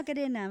Hola estás?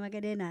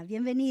 Macarena,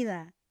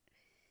 bienvenida.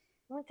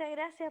 Muchas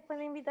gracias por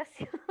la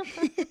invitación.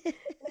 Linda,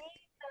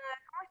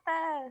 ¿cómo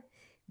estás?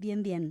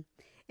 Bien, bien.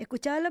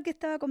 Escuchaba lo que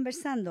estaba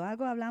conversando,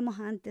 algo hablamos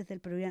antes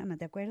del programa,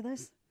 ¿te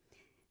acuerdas?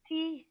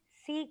 Sí,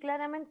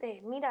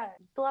 claramente. Mira,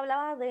 tú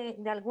hablabas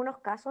de algunos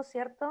casos,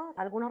 ¿cierto?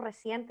 Algunos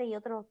recientes y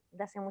otros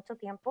de hace mucho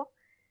tiempo.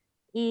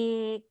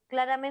 Y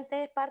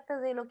claramente es parte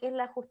de lo que es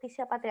la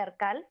justicia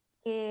patriarcal,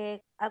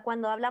 que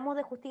cuando hablamos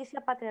de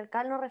justicia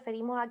patriarcal nos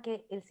referimos a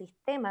que el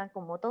sistema,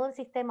 como todo el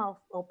sistema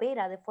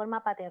opera de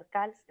forma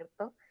patriarcal,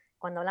 ¿cierto?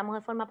 Cuando hablamos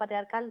de forma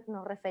patriarcal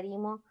nos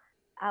referimos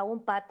a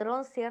un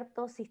patrón,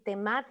 ¿cierto?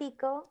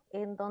 Sistemático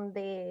en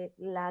donde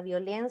la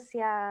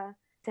violencia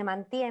se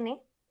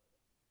mantiene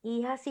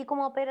y es así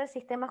como opera el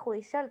sistema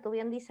judicial. Tú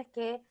bien dices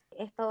que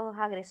estos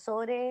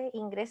agresores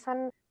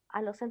ingresan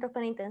a los centros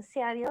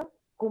penitenciarios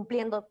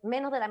cumpliendo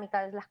menos de la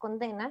mitad de las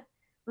condenas,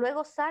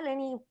 luego salen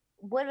y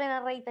vuelven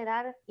a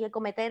reiterar y a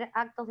cometer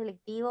actos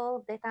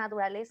delictivos de esta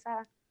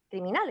naturaleza,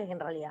 criminales en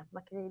realidad,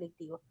 más que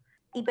delictivos.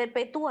 Y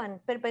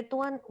perpetúan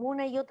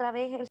una y otra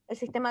vez el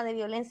sistema de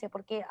violencia,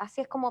 porque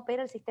así es como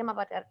opera el sistema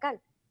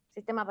patriarcal. El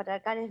sistema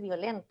patriarcal es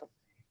violento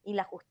y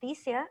la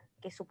justicia,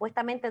 que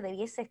supuestamente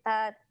debiese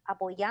estar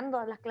apoyando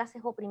a las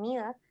clases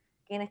oprimidas,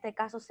 que en este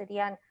caso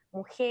serían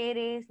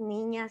mujeres,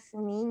 niñas,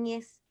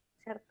 niñes,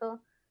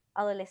 ¿cierto?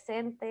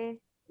 Adolescentes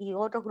y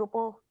otros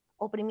grupos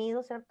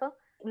oprimidos, ¿cierto?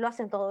 Lo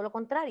hacen todo lo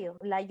contrario.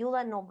 La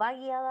ayuda no va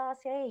guiada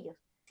hacia ellos,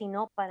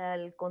 sino para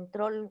el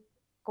control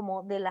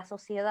como de la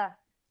sociedad,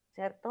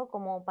 ¿cierto?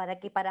 Como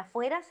para que para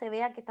afuera se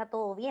vea que está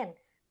todo bien,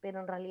 pero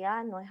en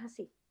realidad no es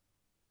así.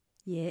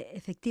 Y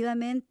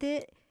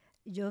efectivamente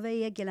yo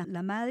veía que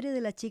la madre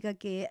de la chica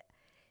que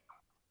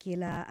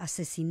la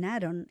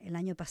asesinaron el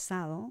año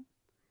pasado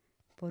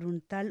por un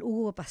tal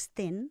Hugo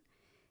Pastén,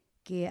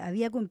 que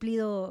había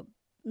cumplido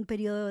un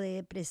periodo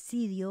de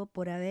presidio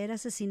por haber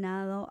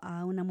asesinado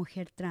a una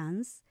mujer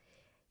trans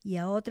y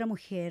a otra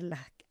mujer,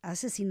 las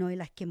asesinó y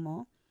las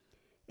quemó.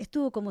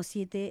 Estuvo como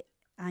 7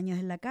 años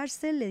en la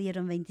cárcel, le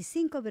dieron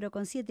 25, pero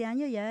con 7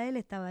 años ya él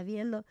estaba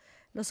bien,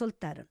 lo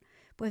soltaron.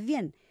 Pues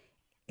bien,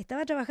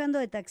 estaba trabajando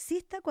de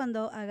taxista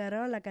cuando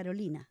agarraron a la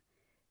Carolina.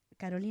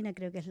 Carolina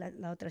creo que es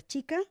la otra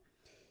chica,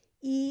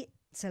 y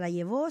se la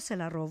llevó, se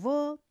la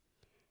robó,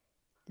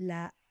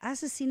 la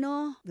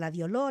asesinó, la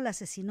violó, la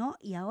asesinó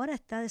y ahora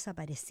está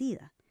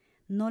desaparecida.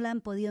 no la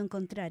han podido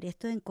encontrar.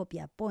 Esto es en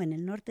Copiapó, en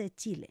el norte de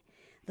Chile,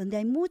 donde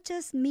hay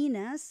muchas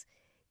minas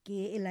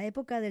que en la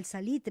época del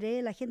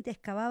salitre la gente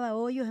excavaba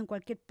hoyos en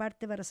cualquier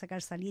parte para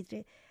sacar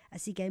salitre,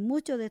 así que hay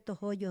muchos de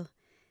estos hoyos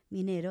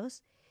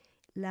mineros.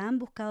 La han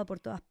buscado por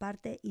todas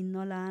partes y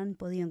no la han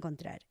podido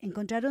encontrar.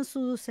 Encontraron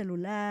su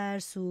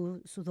celular,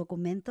 sus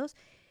documentos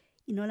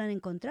y no la han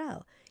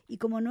encontrado. Y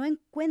como no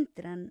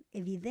encuentran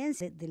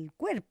evidencia del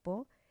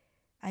cuerpo,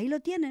 ahí lo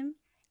tienen,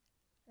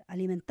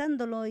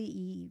 alimentándolo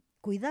y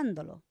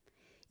cuidándolo.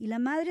 Y la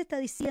madre está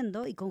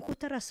diciendo, y con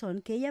justa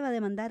razón, que ella va a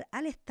demandar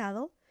al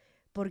Estado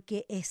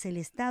porque es el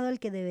Estado el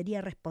que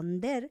debería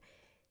responder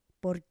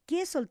por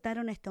qué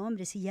soltaron a este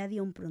hombre si ya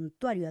había un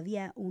prontuario,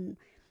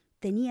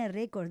 tenía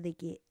récord de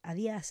que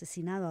había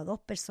asesinado a 2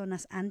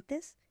 personas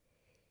antes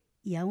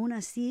y aún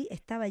así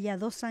estaba ya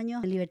 2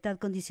 años en libertad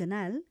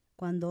condicional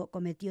cuando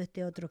cometió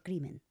este otro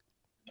crimen.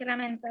 Qué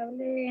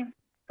lamentable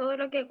todo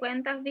lo que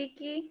cuentas,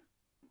 Vicky.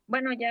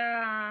 Bueno,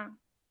 ya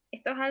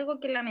esto es algo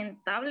que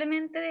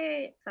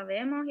lamentablemente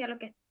sabemos y a lo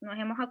que nos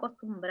hemos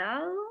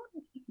acostumbrado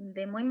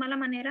de muy mala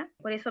manera.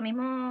 Por eso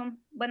mismo,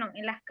 bueno,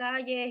 en las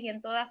calles y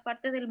en todas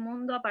partes del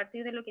mundo, a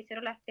partir de lo que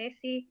hicieron las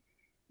tesis,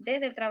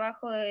 desde el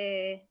trabajo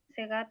de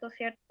Segato,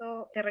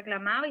 ¿cierto? Se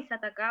reclamaba y se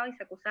atacaba y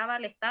se acusaba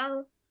al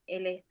Estado.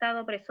 El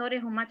Estado opresor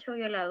es un macho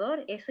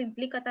violador. Eso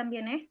implica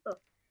también esto.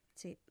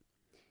 Sí.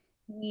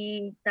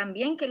 Y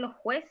también que los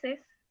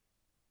jueces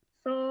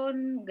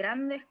son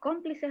grandes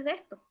cómplices de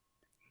esto.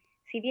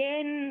 Si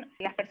bien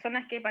las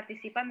personas que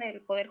participan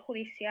del Poder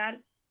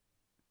Judicial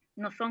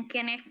no son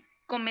quienes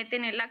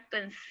cometen el acto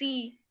en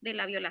sí de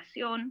la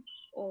violación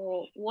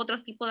u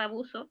otro tipo de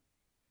abuso,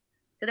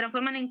 se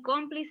transforman en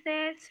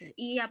cómplices Sí.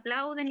 y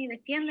aplauden y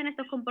defienden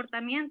estos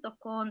comportamientos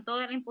con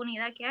toda la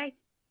impunidad que hay.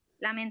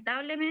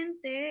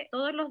 Lamentablemente,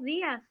 todos los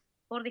días,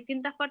 por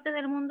distintas partes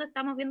del mundo,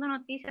 estamos viendo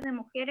noticias de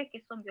mujeres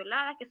que son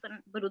violadas, que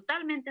son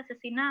brutalmente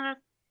asesinadas,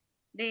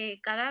 de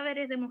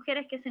cadáveres de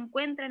mujeres que se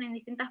encuentran en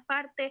distintas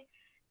partes,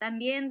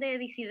 también de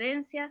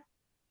disidencias,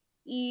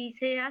 y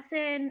se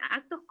hacen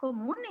actos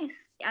comunes.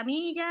 A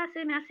mí ya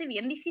se me hace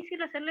bien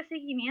difícil hacerle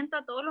seguimiento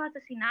a todos los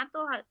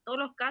asesinatos, a todos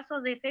los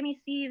casos de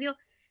femicidio,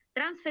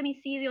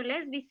 transfemicidio,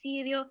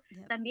 lesbicidio,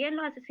 Yep. también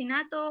los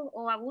asesinatos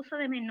o abuso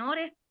de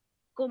menores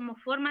como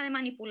forma de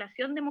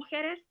manipulación de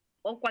mujeres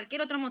o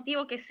cualquier otro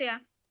motivo que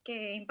sea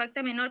que impacte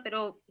a menor,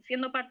 pero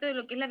siendo parte de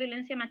lo que es la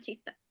violencia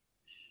machista.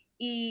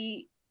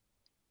 Y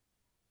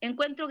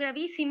encuentro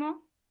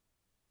gravísimo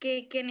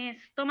que quienes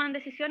toman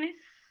decisiones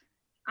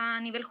a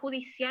nivel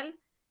judicial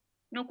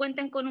no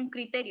cuenten con un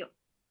criterio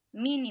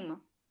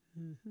mínimo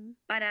Ujú.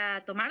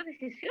 para tomar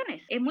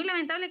decisiones. Es muy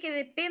lamentable que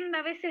dependa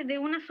a veces de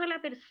una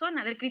sola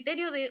persona, del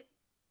criterio de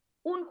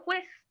un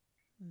juez,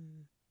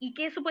 Mm. y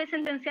que eso puede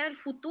sentenciar el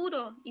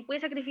futuro y puede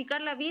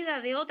sacrificar la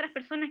vida de otras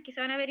personas que se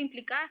van a ver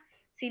implicadas,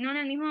 si no en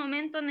el mismo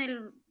momento en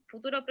el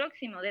futuro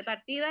próximo. De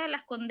partida,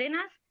 las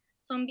condenas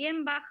son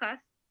bien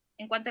bajas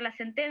en cuanto a las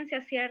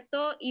sentencias,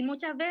 ¿cierto? Y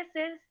muchas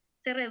veces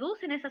se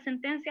reducen esas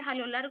sentencias a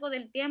lo largo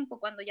del tiempo,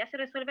 cuando ya se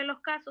resuelven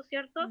los casos,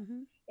 ¿cierto?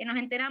 Ujú. Nos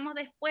enteramos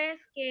después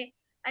que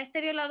a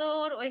este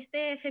violador o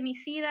este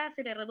femicida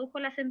se le redujo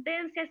la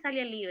sentencia y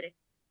sale libre.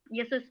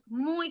 Y eso es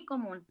muy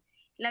común.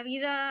 La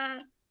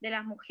vida de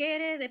las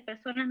mujeres, de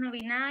personas no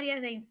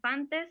binarias, de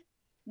infantes,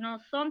 no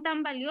son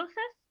tan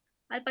valiosas,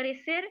 al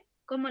parecer,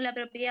 como la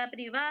propiedad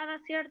privada,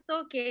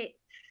 ¿cierto? Que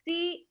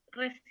sí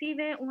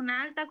recibe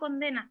una alta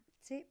condena.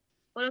 Sí.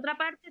 Por otra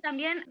parte,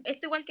 también,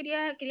 esto igual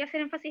quería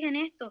hacer énfasis en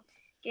esto,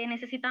 que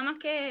necesitamos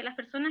que las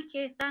personas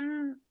que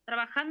están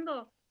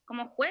trabajando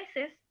como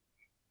jueces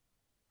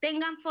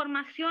tengan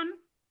formación,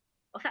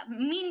 o sea,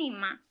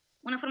 mínima,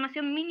 una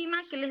formación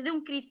mínima que les dé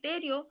un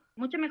criterio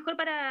mucho mejor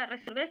para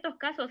resolver estos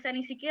casos. O sea,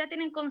 ni siquiera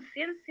tienen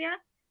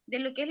conciencia de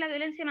lo que es la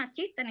violencia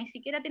machista, ni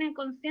siquiera tienen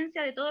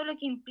conciencia de todo lo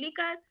que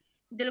implica,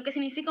 de lo que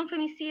significa un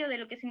femicidio, de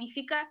lo que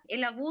significa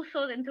el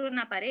abuso dentro de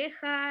una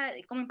pareja,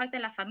 de cómo impacta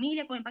en la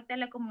familia, cómo impacta en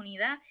la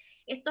comunidad.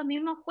 Estos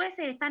mismos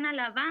jueces están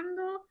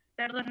alabando,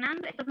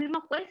 perdonando, estos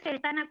mismos jueces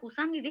están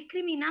acusando y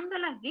discriminando a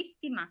las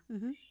víctimas.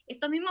 Ujú.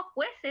 Estos mismos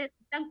jueces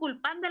están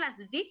culpando a las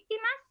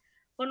víctimas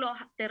por los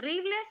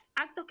terribles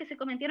actos que se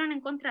cometieron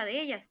en contra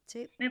de ellas.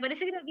 Sí. Me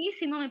parece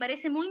gravísimo, me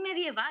parece muy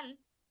medieval,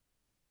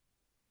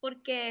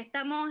 porque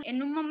estamos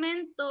en un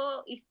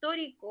momento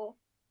histórico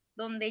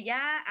donde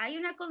ya hay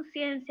una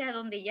conciencia,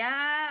 donde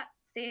ya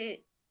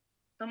se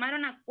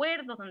tomaron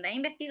acuerdos, donde hay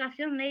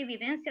investigación, de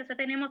evidencia, o sea,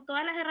 tenemos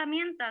todas las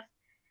herramientas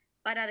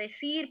para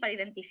decir, para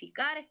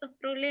identificar estos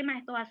problemas,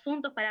 estos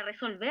asuntos, para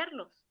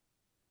resolverlos.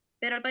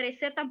 Pero al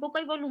parecer tampoco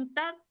hay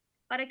voluntad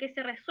para que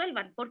se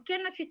resuelvan. ¿Por qué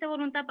no existe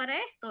voluntad para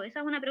esto? Esa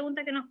es una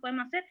pregunta que nos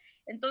podemos hacer.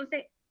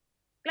 Entonces,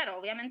 claro,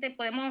 obviamente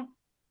podemos,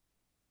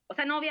 o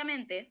sea, no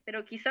obviamente,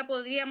 pero quizá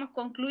podríamos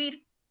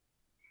concluir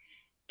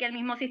que el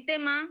mismo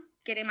sistema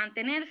quiere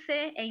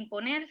mantenerse e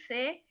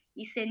imponerse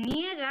y se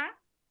niega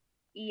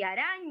y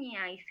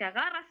araña y se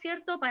agarra,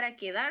 ¿cierto?, para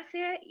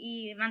quedarse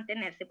y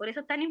mantenerse. Por eso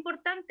es tan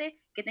importante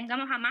que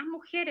tengamos a más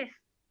mujeres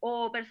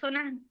o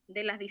personas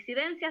de las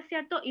disidencias,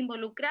 ¿cierto?,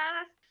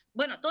 involucradas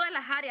bueno, todas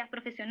las áreas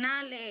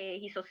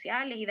profesionales y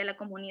sociales y de la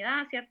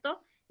comunidad,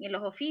 ¿cierto? Y en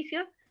los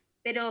oficios,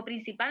 pero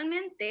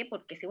principalmente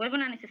porque se vuelve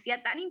una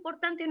necesidad tan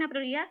importante y una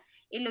prioridad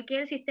en lo que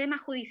es el sistema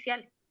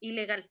judicial y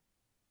legal.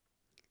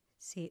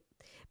 Sí,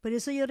 por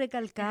eso yo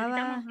recalcaba,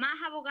 Necesitamos más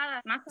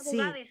abogadas, más sí,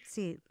 abogados.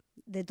 sí,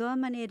 de todas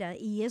maneras,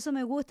 y eso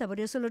me gusta, por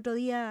eso el otro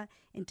día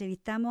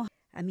entrevistamos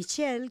a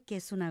Michelle, que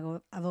es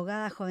una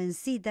abogada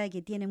jovencita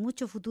que tiene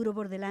mucho futuro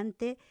por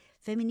delante,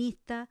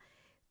 feminista,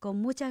 con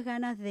muchas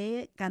ganas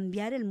de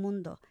cambiar el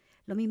mundo,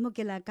 lo mismo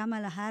que la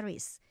Kamala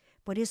Harris.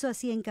 Por eso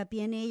hacía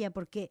hincapié en ella,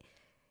 porque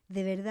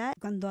de verdad,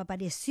 cuando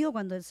apareció,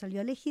 cuando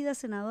salió elegida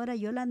senadora,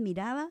 yo la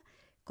admiraba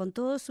con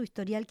todo su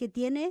historial que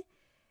tiene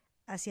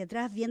hacia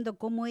atrás, viendo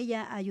cómo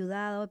ella ha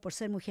ayudado por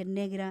ser mujer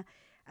negra.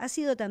 Ha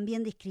sido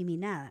también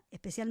discriminada,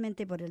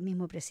 especialmente por el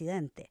mismo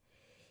presidente.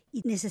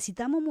 Y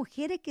necesitamos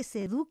mujeres que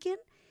se eduquen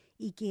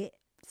y que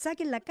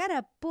saquen la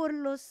cara por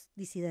los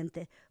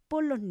disidentes,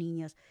 por los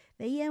niños.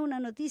 Veía una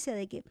noticia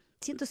de que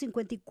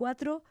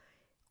 154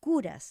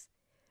 curas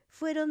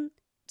fueron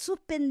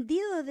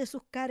suspendidos de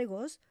sus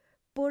cargos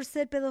por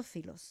ser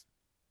pedófilos.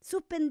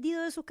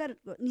 Suspendidos de sus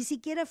cargos. Ni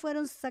siquiera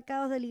fueron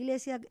sacados de la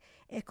iglesia,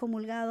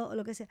 excomulgados o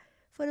lo que sea.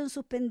 Fueron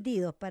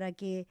suspendidos para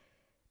que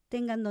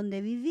tengan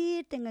donde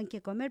vivir, tengan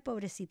que comer,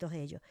 pobrecitos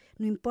ellos.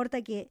 No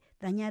importa que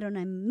dañaron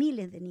a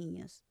miles de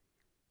niños,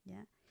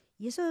 ¿ya?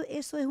 Y eso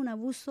es un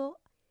abuso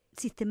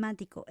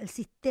sistemático. El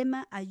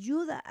sistema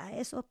ayuda a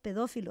esos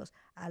pedófilos,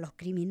 a los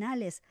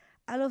criminales,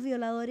 a los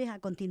violadores a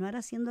continuar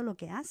haciendo lo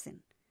que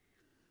hacen.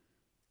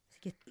 Así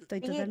que estoy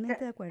Sí,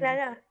 totalmente de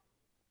acuerdo.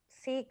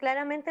 sí,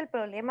 claramente el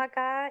problema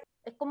acá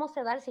es cómo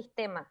se da el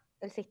sistema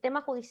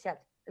judicial,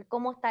 el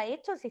cómo está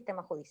hecho el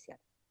sistema judicial.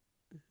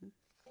 Ujú.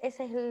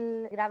 Ese es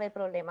el grave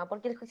problema,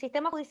 porque el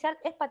sistema judicial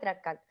es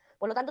patriarcal,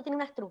 por lo tanto tiene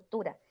una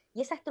estructura,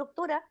 y esa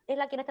estructura es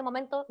la que en este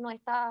momento nos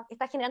está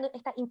generando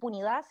esta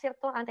impunidad,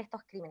 ¿cierto?, ante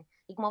estos crímenes.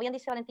 Y como bien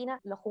dice Valentina,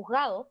 los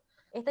juzgados,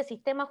 este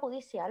sistema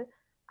judicial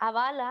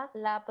avala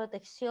la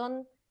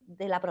protección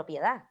de la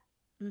propiedad,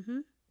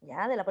 Ujú.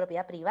 ¿ya?, de la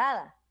propiedad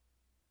privada,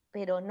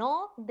 pero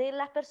no de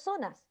las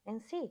personas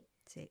en sí.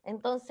 Sí.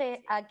 Entonces,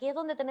 aquí es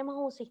donde tenemos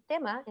un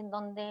sistema en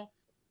donde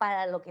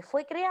para lo que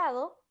fue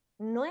creado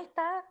no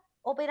está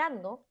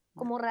operando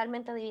como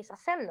realmente debiese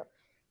hacerlo.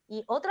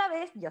 Y otra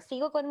vez, yo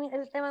sigo con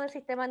el tema del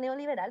sistema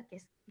neoliberal, que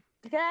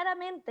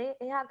claramente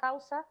es a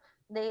causa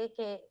de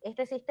que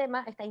este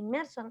sistema está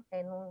inmerso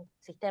en un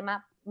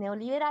sistema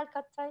neoliberal,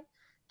 ¿cachai?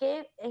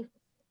 Que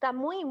está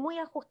muy, muy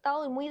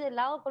ajustado y muy de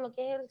lado con lo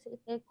que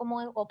es cómo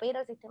opera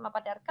el sistema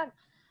patriarcal.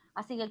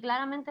 Así que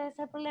claramente ese es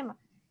el problema.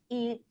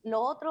 Y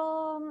lo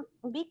otro,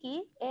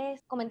 Vicky,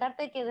 es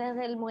comentarte que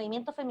desde el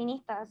movimiento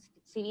feminista,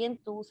 si bien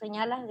tú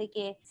señalas de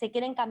que se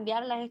quieren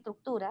cambiar las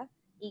estructuras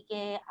y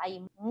que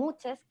hay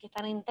muchas que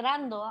están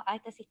entrando a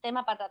este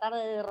sistema para tratar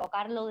de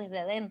derrocarlo desde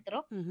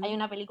adentro, Ujú. hay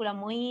una película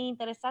muy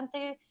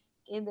interesante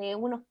de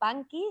unos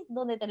punkis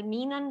donde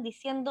terminan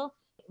diciendo: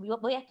 yo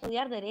voy a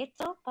estudiar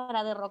derecho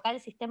para derrocar el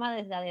sistema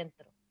desde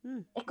adentro.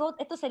 Mm,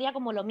 Esto sería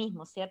como lo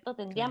mismo, ¿cierto?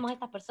 Tendríamos claro.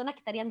 estas personas que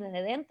estarían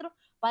desde dentro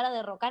para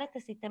derrocar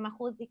este sistema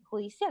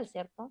judicial,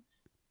 ¿cierto?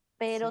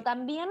 Pero Sí.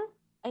 también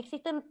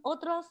existen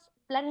otros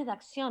planes de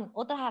acción,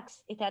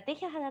 otras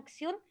estrategias de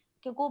acción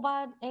que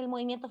ocupa el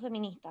movimiento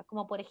feminista,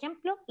 como por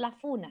ejemplo las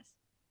funas.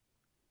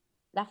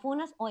 Las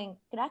funas o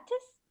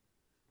encraches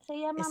se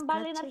llaman,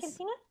 ¿vale? En Scratches.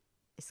 Argentina.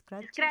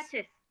 Scratches.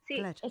 Scratches, sí.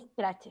 Claro.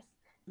 Scratches,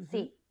 Ujú.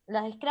 sí.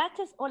 Las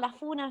scratches o las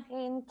funas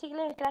en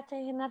Chile, scratches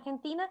en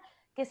Argentina,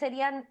 que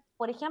serían,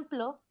 por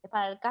ejemplo,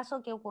 para el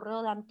caso que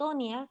ocurrió de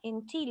Antonia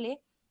en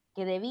Chile,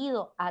 que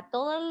debido a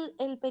todo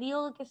el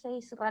periodo que se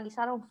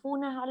realizaron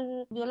funas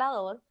al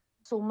violador,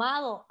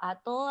 sumado a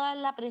toda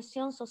la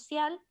presión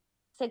social,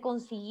 se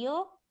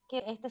consiguió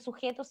que este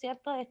sujeto,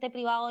 ¿cierto?, esté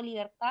privado de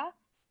libertad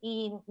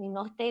y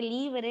no esté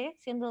libre,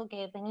 siendo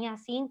que tenía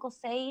 5 o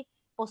 6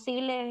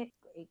 posibles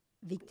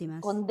Víctimas.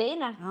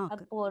 condenas Ah,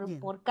 bien.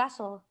 por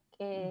casos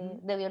Ujú.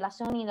 de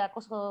violación y de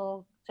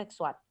acoso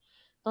sexual.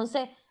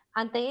 Entonces,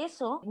 ante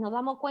eso, nos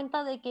damos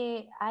cuenta de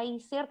que hay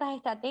ciertas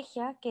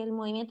estrategias que el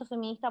movimiento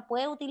feminista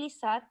puede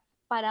utilizar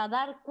para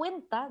dar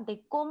cuenta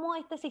de cómo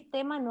este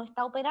sistema no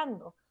está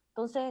operando.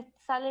 Entonces,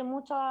 sale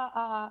mucho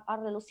a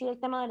relucir el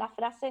tema de la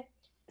frase: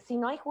 si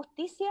no hay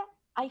justicia,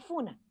 hay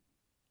funa,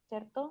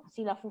 ¿cierto?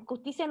 Si la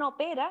justicia no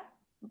opera,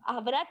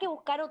 habrá que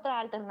buscar otra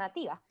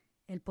alternativa.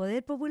 El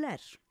poder popular.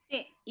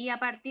 Sí, y a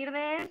partir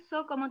de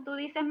eso, como tú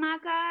dices,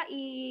 Maca,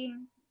 y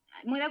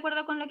muy de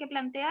acuerdo con lo que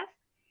planteas,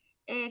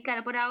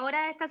 claro, por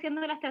ahora está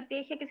siendo la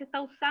estrategia que se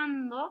está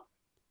usando.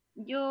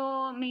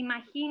 Yo me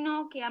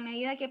imagino que a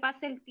medida que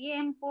pase el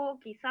tiempo,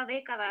 quizá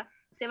décadas,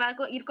 se va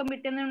a ir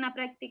convirtiendo en una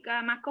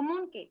práctica más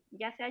común, que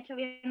ya se ha hecho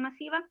bien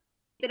masiva,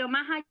 pero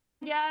más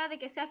allá de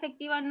que sea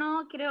efectiva o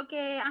no, creo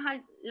que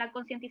la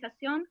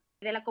concientización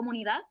de la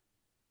comunidad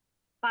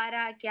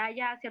para que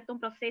haya cierto un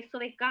proceso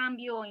de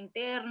cambio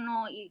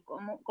interno y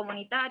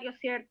comunitario,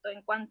 cierto,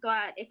 en cuanto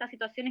a estas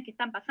situaciones que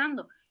están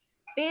pasando.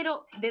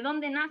 Pero ¿de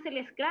dónde nace el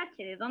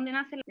escrache? ¿De dónde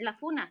nace la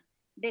funa?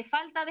 De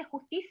falta de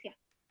justicia.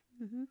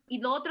 Ujú. Y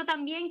lo otro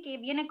también que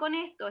viene con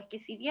esto es que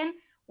si bien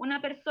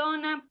una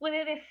persona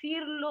puede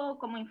decirlo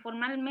como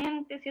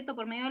informalmente, ¿cierto?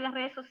 Por medio de las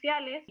redes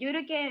sociales. Yo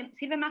creo que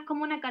sirve más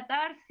como una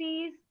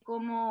catarsis,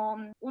 como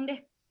un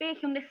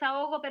despeje, un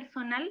desahogo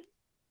personal,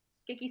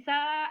 que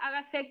quizá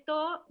haga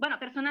efecto, bueno,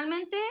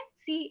 personalmente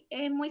sí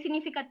es muy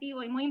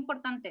significativo y muy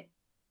importante,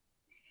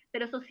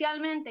 pero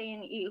socialmente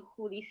y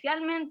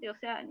judicialmente, o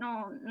sea,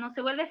 no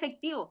se vuelve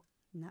efectivo.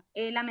 No.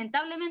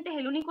 Lamentablemente es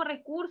el único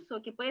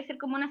recurso que puede ser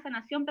como una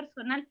sanación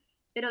personal,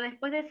 pero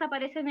después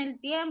desaparece en el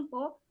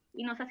tiempo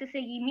y no se hace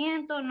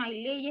seguimiento, no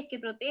hay leyes que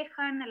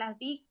protejan a las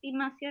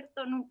víctimas,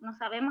 ¿cierto? No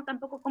sabemos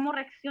tampoco cómo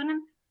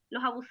reaccionan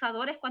los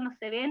abusadores cuando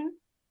se ven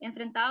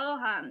enfrentados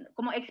a,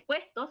 como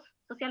expuestos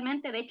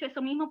socialmente. De hecho,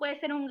 eso mismo puede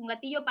ser un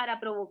gatillo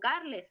para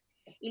provocarles.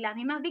 Y las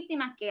mismas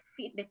víctimas que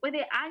después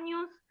de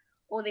años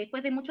o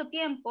después de mucho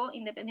tiempo,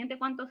 independiente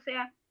cuánto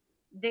sea,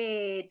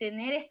 de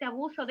tener este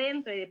abuso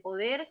dentro y de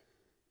poder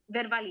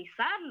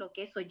verbalizarlo,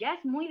 que eso ya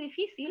es muy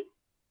difícil,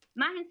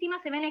 más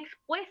encima se ven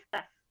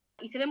expuestas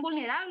y se ven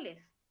vulnerables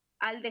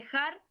al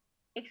dejar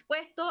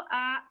expuesto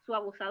a su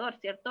abusador,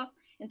 ¿cierto?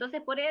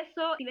 Entonces, por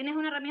eso, si bien es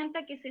una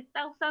herramienta que se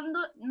está usando,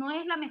 no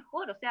es la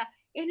mejor, o sea,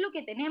 es lo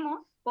que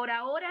tenemos, por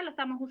ahora lo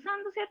estamos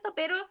usando, ¿cierto?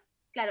 Pero,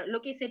 claro,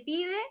 lo que se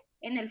pide,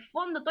 en el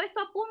fondo, todo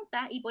esto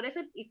apunta, y por eso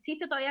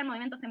existe todavía el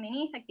movimiento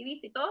feminista,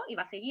 activista y todo, y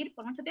va a seguir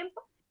por mucho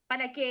tiempo,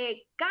 para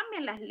que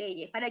cambien las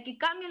leyes, para que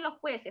cambien los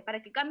jueces,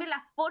 para que cambien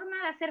la forma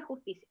de hacer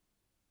justicia.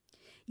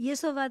 Y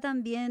eso va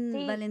también,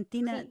 Sí,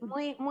 Valentina.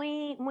 sí,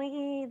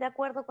 muy de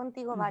acuerdo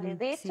contigo, Vale. Ujú,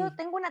 De hecho, sí.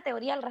 tengo una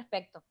teoría al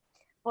respecto,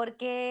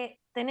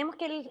 porque tenemos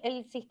que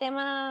el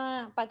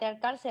sistema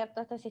patriarcal,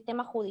 ¿cierto? Este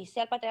sistema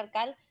judicial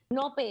patriarcal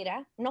no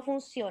opera, no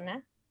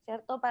funciona,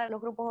 ¿cierto? Para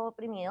los grupos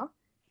oprimidos,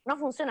 no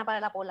funciona para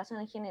la población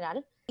en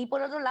general. Y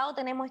por otro lado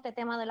tenemos este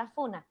tema de la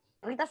FUNA.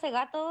 Rita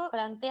Segato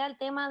plantea el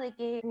tema de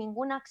que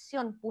ninguna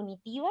acción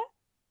punitiva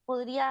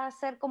podría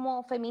ser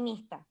como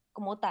feminista,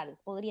 como tal,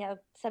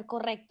 podría ser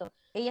correcto.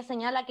 Ella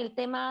señala que el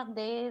tema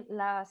de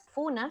las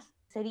funas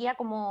sería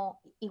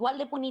como igual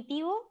de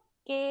punitivo,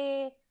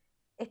 que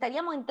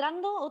estaríamos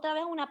entrando otra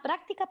vez a una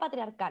práctica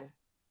patriarcal,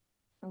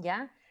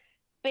 ¿ya?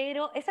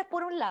 Pero esa es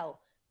por un lado.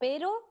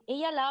 Pero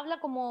ella la habla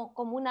como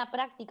una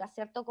práctica,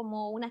 ¿cierto?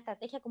 Como una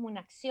estrategia, como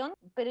una acción.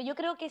 Pero yo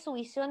creo que su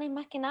visión es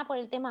más que nada por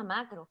el tema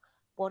macro,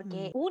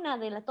 porque una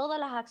de todas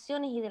las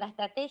acciones y de la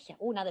estrategia,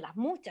 una de las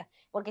muchas,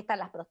 porque están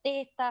las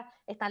protestas,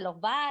 están los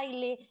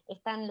bailes,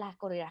 están las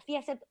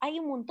coreografías, ¿cierto? Hay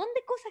un montón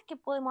de cosas que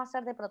podemos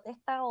hacer de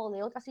protesta o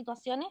de otras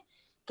situaciones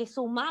que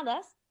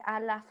sumadas a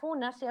la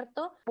FUNA,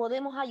 ¿cierto?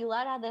 Podemos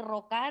ayudar a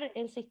derrocar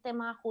el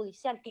sistema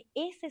judicial, que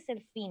ese es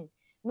el fin.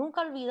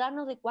 Nunca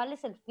olvidarnos de cuál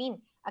es el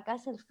fin. Acá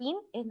es el fin,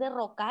 es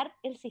derrocar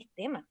el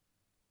sistema.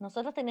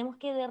 Nosotros tenemos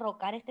que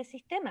derrocar este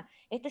sistema.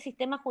 Este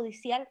sistema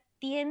judicial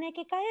tiene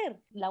que caer.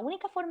 La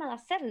única forma de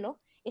hacerlo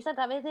es a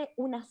través de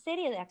una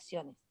serie de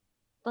acciones.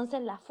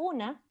 Entonces la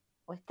FUNA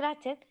o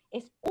Scratchet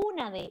es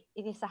una de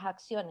esas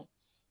acciones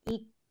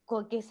y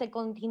que se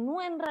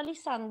continúen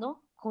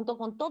realizando junto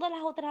con todas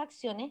las otras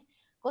acciones,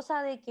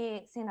 cosa de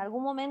que si en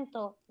algún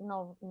momento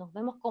nos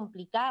vemos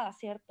complicadas,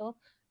 ¿cierto?,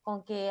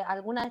 con que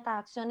algunas de estas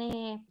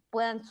acciones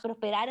puedan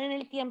prosperar en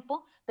el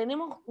tiempo,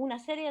 tenemos una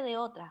serie de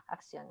otras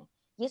acciones.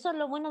 Y eso es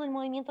lo bueno del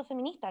movimiento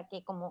feminista,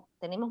 que como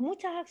tenemos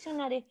muchas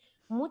acciones,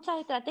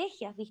 muchas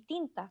estrategias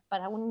distintas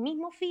para un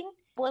mismo fin,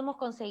 podemos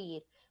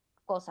conseguir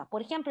cosas.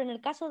 Por ejemplo, en el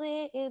caso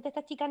de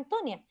esta chica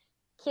Antonia,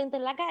 gente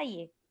en la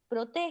calle,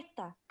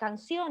 protestas,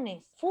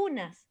 canciones,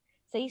 funas,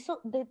 se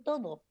hizo de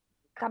todo,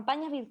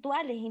 campañas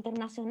virtuales,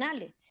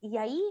 internacionales, y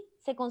ahí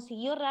se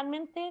consiguió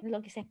realmente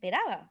lo que se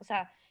esperaba. O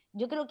sea,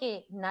 yo creo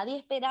que nadie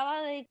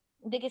esperaba de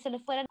que se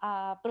les fueran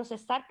a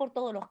procesar por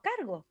todos los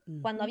cargos,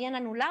 cuando habían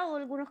anulado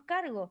algunos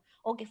cargos,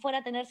 o que fuera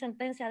a tener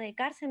sentencia de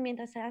cárcel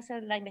mientras se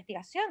hace la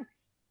investigación.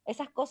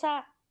 Esas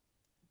cosas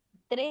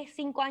 3,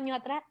 5 años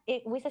atrás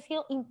hubiese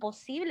sido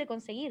imposible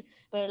conseguir,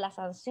 pero la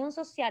sanción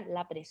social,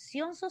 la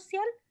presión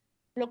social,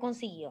 lo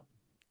consiguió.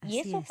 Y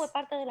Así eso fue es,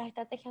 parte de las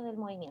estrategias del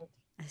movimiento.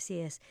 así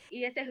es.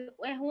 Y este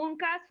es un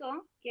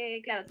caso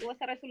que, claro, tuvo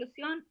esa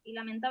resolución y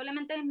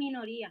lamentablemente es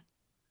minoría.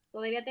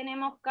 Todavía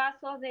tenemos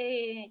casos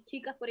de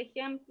chicas, por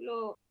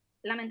ejemplo,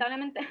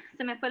 lamentablemente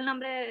se me fue el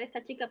nombre de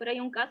esta chica, pero hay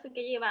un caso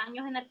que lleva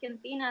años en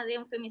Argentina de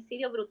un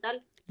femicidio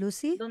brutal,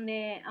 Lucy,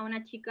 donde a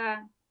una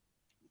chica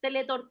se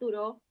le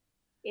torturó,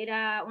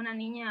 era una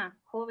niña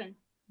joven,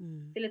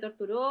 se le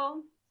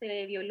torturó, se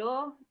le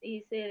violó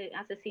y se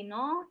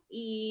asesinó,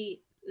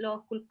 y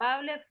los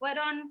culpables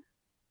fueron,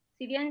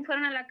 si bien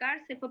fueron a la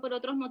cárcel, fue por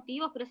otros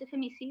motivos, pero ese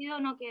femicidio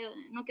no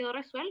quedó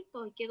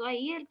resuelto y quedó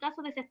ahí el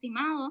caso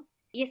desestimado.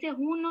 Y ese es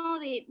uno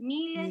de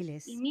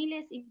miles y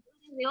miles. miles y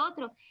millones de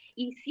otros.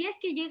 Y si es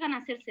que llegan a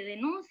hacerse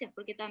denuncias,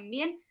 porque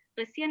también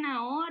recién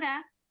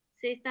ahora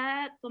se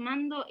está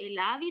tomando el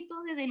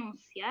hábito de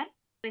denunciar,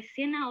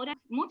 recién ahora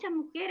muchas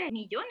mujeres,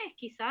 millones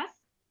quizás,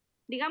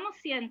 digamos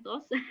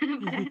cientos,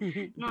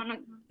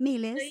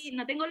 Miles,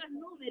 no tengo los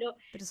números,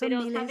 pero son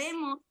pero miles.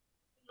 sabemos,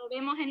 lo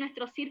vemos en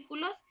nuestros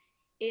círculos,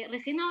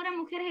 recién ahora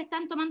mujeres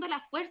están tomando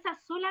la fuerza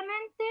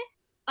solamente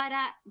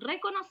para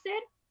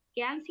reconocer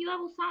que han sido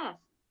abusadas.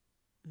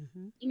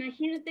 Ujú.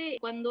 Imagínate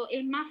cuando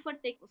es más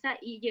fuerte, o sea,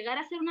 y llegar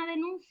a hacer una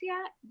denuncia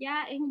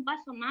ya es un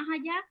paso más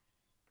allá,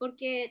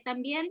 porque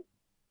también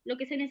lo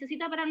que se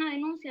necesita para una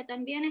denuncia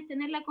también es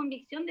tener la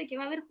convicción de que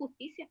va a haber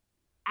justicia.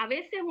 A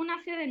veces uno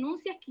hace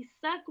denuncias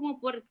quizás como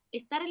por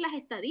estar en las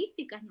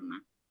estadísticas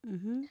nomás,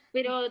 Ujú.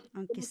 pero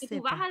Aunque como que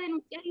tú vas sepa, a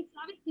denunciar y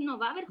sabes que no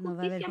va a haber no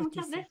va a haber justicia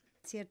muchas justicia, veces.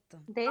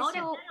 ¿cierto? De Ahora,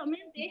 hecho,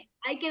 claramente,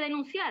 hay que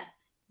denunciar,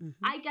 Ujú.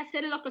 hay que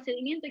hacer los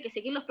procedimientos, hay que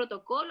seguir los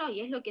protocolos y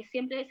es lo que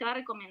siempre se va a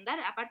recomendar,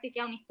 aparte que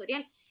hay un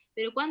historial.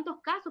 Pero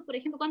 ¿cuántos casos, por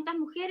ejemplo, cuántas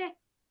mujeres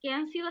que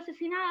han sido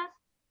asesinadas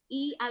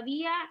y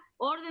había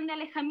orden de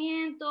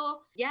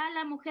alejamiento, ya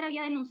la mujer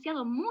había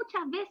denunciado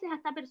muchas veces a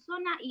esta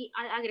persona y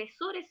a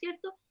agresores,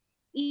 ¿cierto?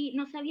 Y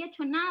no se había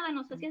hecho nada,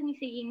 no se hacía ni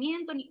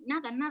seguimiento, ni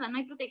nada, nada, no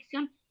hay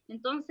protección.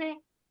 Entonces,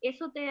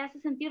 eso te hace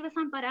sentir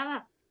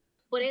desamparada.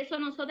 Por eso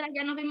nosotras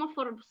ya nos vemos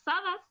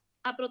forzadas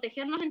a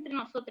protegernos entre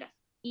nosotras.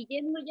 Y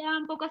yendo ya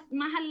un poco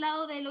más al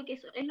lado de lo que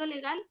es lo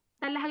legal,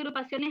 están las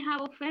agrupaciones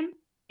ABOFEM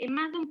en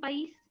más de un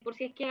país. Por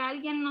si es que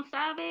alguien no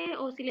sabe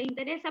o si le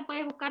interesa,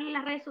 puedes buscarlo en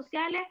las redes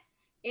sociales.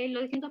 En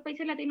los distintos países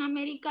de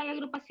Latinoamérica hay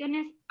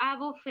agrupaciones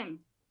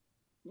ABOFEM,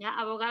 ¿ya?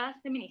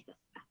 Abogadas feministas,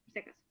 por si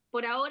acaso.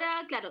 Por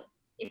ahora, claro,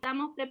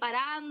 estamos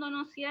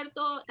preparándonos,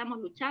 ¿cierto? Estamos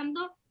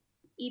luchando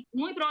y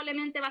muy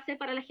probablemente va a ser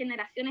para las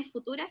generaciones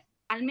futuras.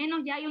 Al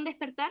menos ya hay un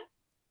despertar,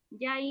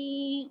 ya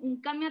hay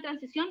un cambio de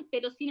transición,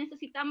 pero sí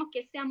necesitamos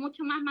que sea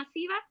mucho más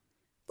masiva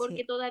porque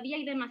Sí, todavía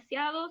hay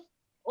demasiados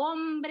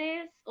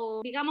hombres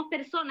o digamos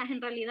personas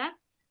en realidad,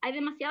 hay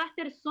demasiadas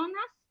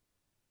personas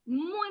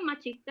muy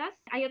machistas,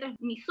 hay otras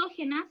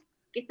misógenas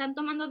que están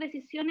tomando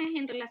decisiones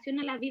en relación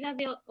a las vidas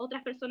de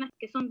otras personas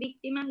que son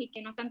víctimas y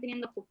que no están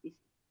teniendo justicia.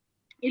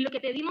 Y lo que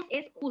pedimos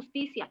es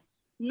justicia,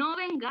 no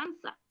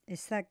venganza.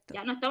 exacto.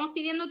 Ya no estamos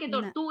pidiendo que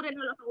torturen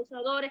a los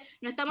abusadores,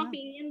 no estamos No,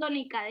 pidiendo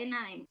ni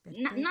cadena de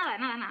perpetua. nada,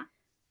 nada, nada.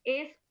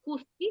 Es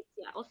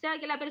justicia, o sea,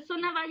 que la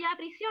persona vaya a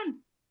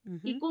prisión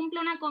y Ujú.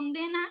 cumpla una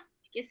condena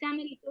que sea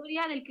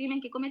meritoria del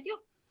crimen que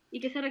cometió y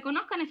que se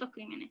reconozcan esos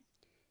crímenes.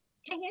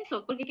 Es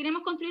eso, porque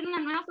queremos construir una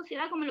nueva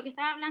sociedad como lo que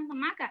estaba hablando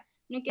Maca.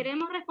 No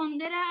queremos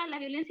responder a la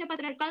violencia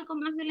patriarcal con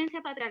más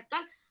violencia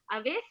patriarcal.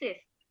 A veces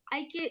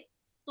hay que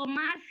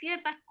tomar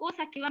ciertas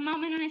cosas que van más o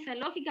menos en esa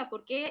lógica,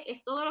 porque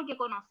es todo lo que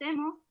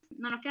conocemos,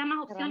 no nos quedan más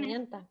opciones,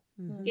 herramienta.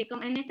 Ujú. que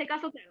en este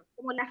caso, claro,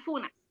 como las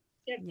funas,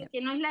 ¿cierto? Ya. Que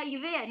no es la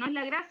idea, no es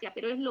la gracia,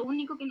 pero es lo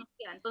único que nos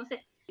queda.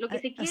 Entonces, lo que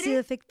se Ha sido quiere es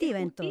efectiva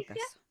en todo justicia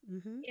caso.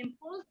 Ujú. en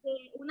pos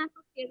de una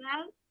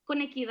sociedad con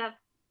equidad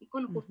y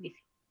con Ujú.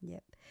 justicia.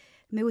 Yep.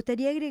 Me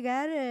gustaría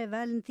agregar,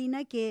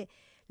 Valentina, que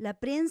la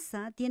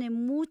prensa tiene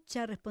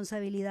mucha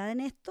responsabilidad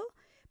en esto,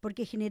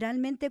 porque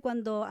generalmente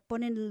cuando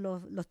ponen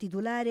los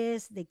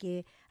titulares de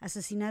que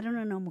asesinaron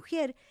a una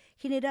mujer,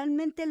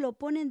 generalmente lo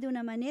ponen de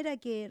una manera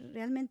que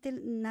realmente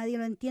nadie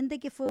lo entiende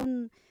que fue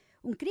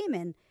un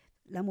crimen.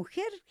 La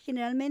mujer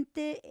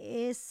generalmente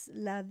es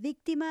la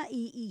víctima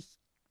y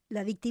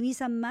la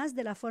victimizan más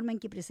de la forma en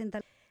que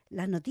presentan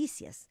las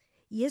noticias.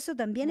 Y eso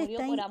también Murió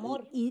está, por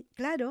amor.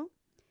 claro,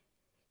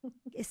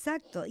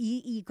 exacto,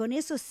 y con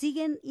eso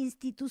siguen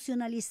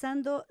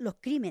institucionalizando los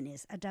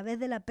crímenes a través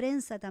de la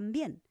prensa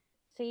también.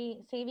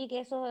 Sí, sí, vi que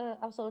eso es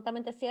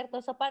absolutamente cierto.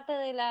 Eso es parte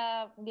de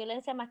la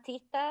violencia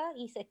machista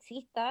y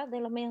sexista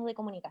de los medios de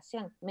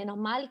comunicación. Menos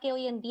mal que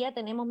hoy en día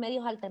tenemos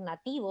medios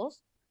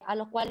alternativos a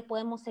los cuales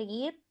podemos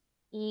seguir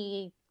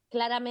y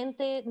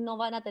claramente no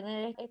van a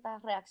tener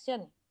estas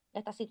reacciones,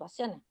 estas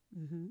situaciones,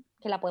 Ujú.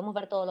 que la podemos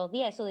ver todos los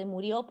días. Eso de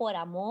murió por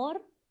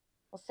amor,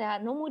 o sea,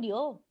 no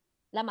murió,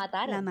 la La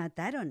mataron.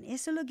 mataron.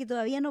 Eso es lo que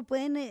todavía no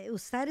pueden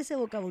usar ese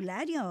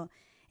vocabulario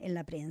en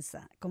la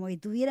prensa, como que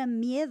tuvieran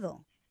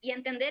miedo. Y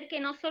entender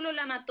que no solo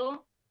la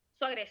mató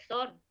su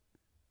agresor,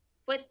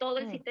 fue todo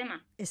el Mm.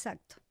 sistema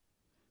Exacto,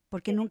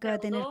 porque que nunca va a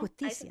tener defraudó a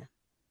esa justicia.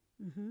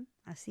 persona. Ujú.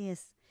 Así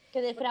es. Que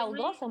Porque no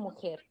defraudó a hay esa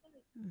mujer.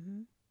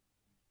 Ujú.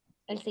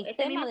 El este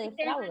sistema mismo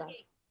sistema defrauda.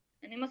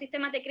 el mismo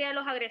sistema te crea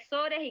los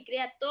agresores y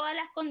crea todas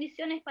las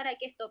condiciones para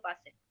que esto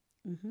pase.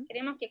 Ujú.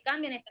 Queremos que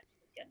cambien estas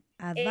condiciones.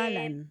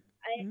 Avalan.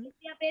 ¿Mm?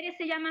 Lucía Pérez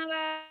se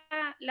llamaba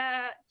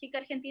la chica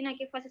argentina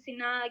que fue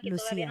asesinada, que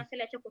todavía no Lucía, se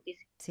le ha hecho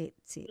justicia. sí,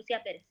 sí.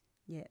 Lucía Pérez.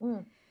 Yeah.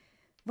 Mm.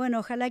 Bueno,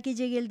 ojalá que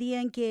llegue el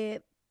día en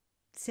que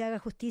se haga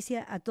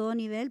justicia a todo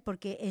nivel,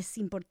 porque es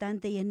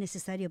importante y es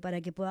necesario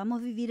para que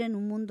podamos vivir en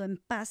un mundo en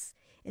paz,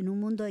 en un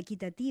mundo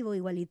equitativo,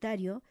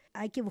 igualitario.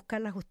 Hay que buscar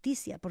la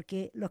justicia,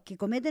 porque los que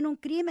cometen un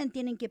crimen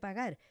tienen que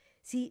pagar.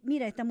 Sí,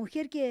 mira, esta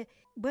mujer que,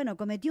 bueno,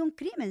 cometió un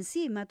crimen,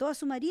 sí, mató a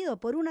su marido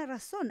por una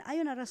razón. Hay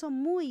una razón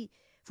muy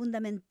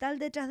fundamental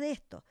detrás de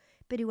esto,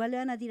 pero igual le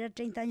van a tirar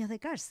 30 años de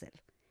cárcel.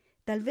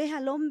 Tal vez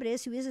al hombre,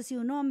 si hubiese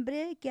sido un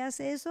hombre que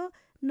hace eso,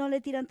 no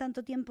le tiran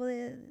tanto tiempo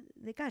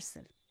de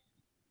cárcel,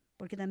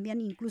 porque también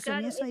incluso en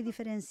Claro, eso hay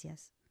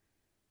diferencias.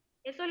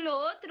 eso es lo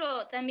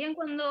otro. También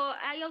cuando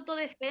hay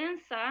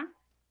autodefensa,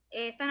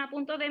 están a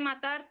punto de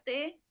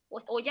matarte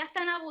o ya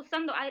están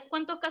abusando.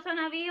 ¿Cuántos casos han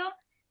habido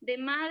de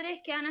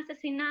madres que han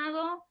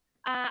asesinado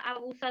a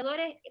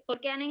abusadores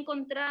porque han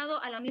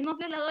encontrado a los mismos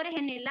violadores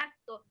en el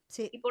acto?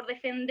 Sí, Y por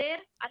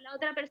defender a la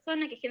otra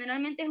persona, que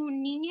generalmente es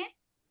un niño,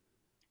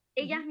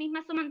 ellas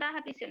mismas son mandadas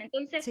a prisión.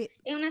 Entonces, Sí.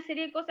 es una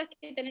serie de cosas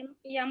que tenemos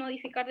que ya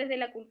modificar desde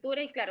la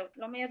cultura y, claro,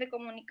 los medios de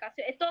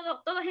comunicación.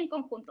 Todo es en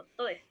conjunto,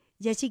 todo es.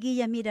 Ya,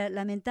 chiquillas, mira,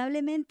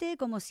 lamentablemente,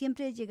 como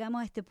siempre,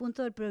 llegamos a este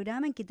punto del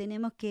programa en que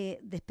tenemos que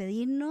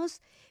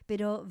despedirnos,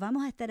 pero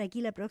vamos a estar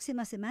aquí la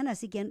próxima semana,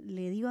 así que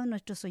le digo a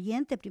nuestros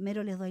oyentes,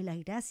 primero les doy las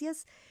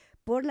gracias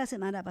por la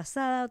semana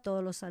pasada,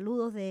 todos los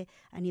saludos de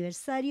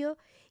aniversario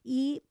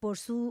y por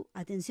su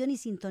atención y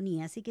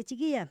sintonía. Así que,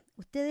 chiquillas,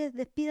 ustedes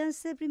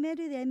despídanse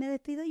primero y de ahí me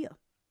despido yo.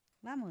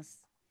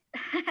 Vamos.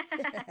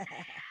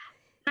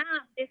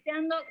 Nada,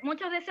 deseando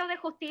muchos deseos de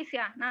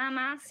justicia, nada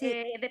más. Sí.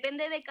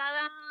 Depende de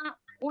cada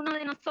uno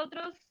de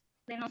nosotros,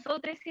 de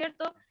nosotros,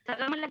 ¿cierto?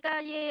 Salgamos a la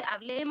calle,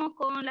 hablemos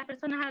con las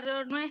personas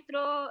alrededor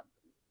nuestro,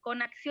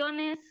 con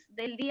acciones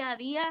del día a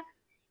día.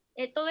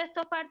 Todo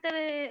esto es parte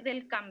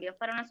del cambio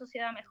para una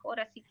sociedad mejor,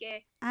 así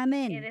que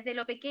Amén. desde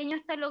lo pequeño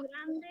hasta lo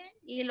grande,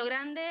 y lo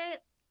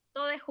grande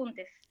todo es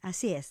juntos.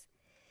 Así es.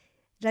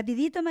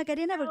 Rapidito,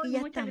 Macarena, Chao, porque y ya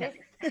muchas estamos.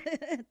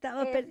 gracias.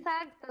 Estamos per-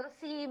 Exacto,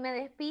 sí, me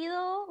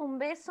despido, un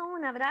beso,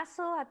 un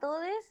abrazo a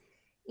todos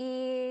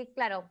y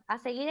claro, a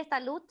seguir esta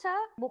lucha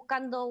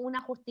buscando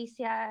una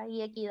justicia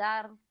y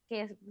equidad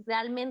que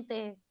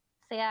realmente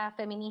sea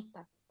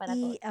feminista para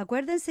Y todos.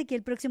 acuérdense que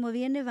el próximo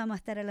viernes vamos a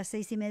estar a las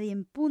 6:30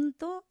 en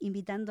punto,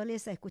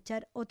 invitándoles a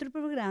escuchar otro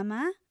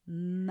programa.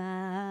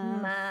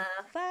 Mafalda.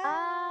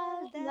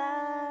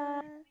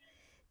 Mafalda.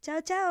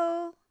 Chao,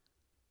 chao.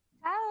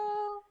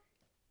 Chao.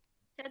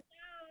 Chao,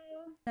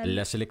 chao.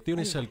 Las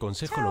elecciones Ahí va. al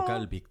Consejo Chao.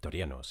 Local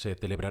Victoriano se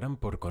celebrarán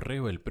por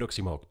correo el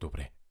próximo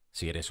octubre.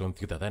 Si eres un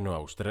ciudadano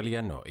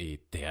australiano y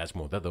te has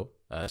mudado,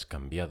 has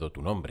cambiado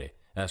tu nombre,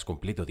 has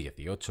cumplido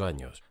 18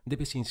 años,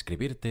 debes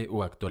inscribirte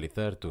o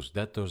actualizar tus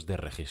datos de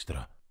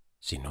registro.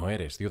 Si no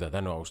eres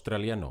ciudadano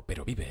australiano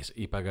pero vives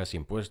y pagas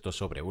impuestos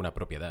sobre una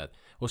propiedad,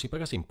 o si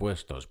pagas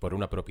impuestos por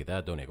una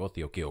propiedad o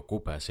negocio que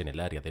ocupas en el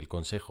área del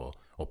Consejo,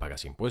 o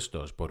pagas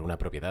impuestos por una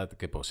propiedad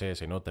que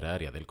posees en otra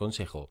área del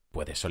Consejo,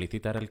 puedes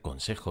solicitar al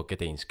Consejo que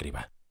te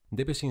inscriba.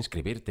 Debes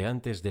inscribirte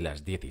antes de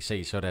las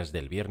 16 horas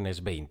del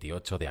viernes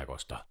 28 de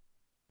agosto.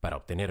 Para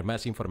obtener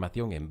más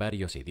información en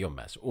varios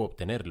idiomas u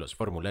obtener los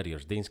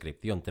formularios de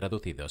inscripción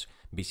traducidos,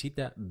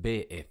 visita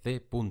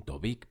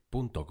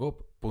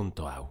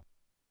bec.vic.gov.au.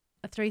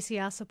 A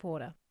 3CR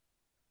supporter. Nunca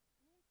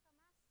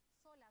más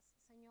solas,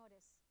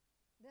 señores.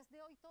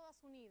 Desde hoy todas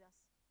unidas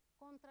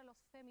contra los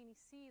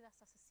feminicidas,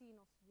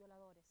 asesinos,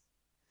 violadores.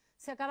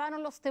 Se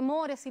acabaron los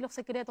temores y los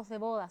secretos de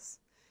bodas.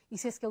 Y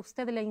si es que a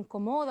usted le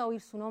incomoda oír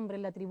su nombre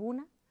en la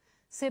tribuna,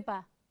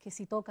 sepa que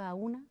si toca a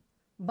una,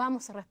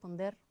 vamos a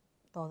responder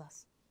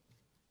todas.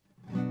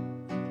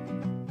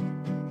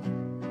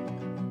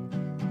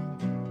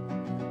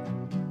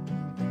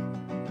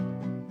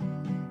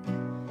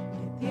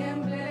 Que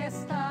tiemble el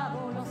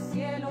Estado, los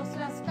cielos,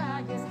 las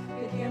calles,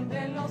 que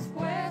tiemblen los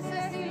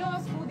jueces y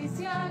los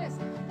judiciales.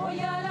 Hoy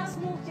a las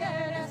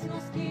mujeres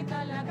nos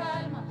quitan la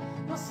calma,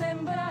 nos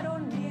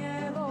sembraron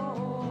miedo.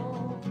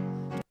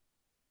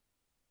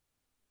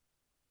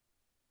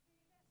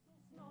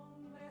 Sus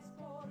nombres,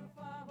 por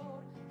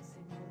favor,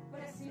 señor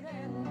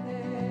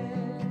presidente.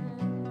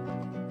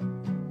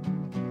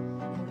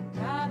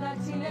 Por cada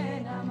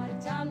chilena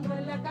marchando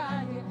en la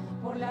calle,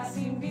 por las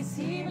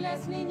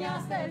invisibles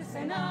niñas del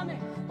Sename,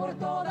 por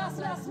todas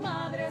las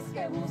madres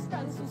que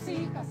buscan sus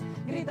hijas,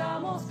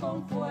 gritamos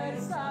con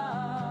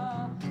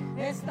fuerza,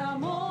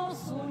 estamos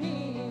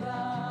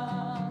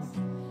unidas.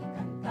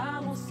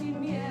 Cantamos sin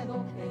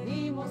miedo,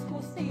 pedimos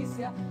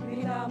justicia,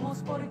 gritamos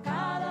por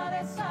cada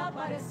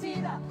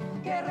desaparecida,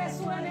 que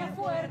resuene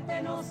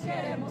fuerte, nos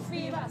queremos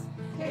vivas,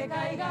 que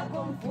caiga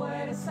con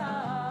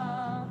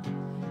fuerza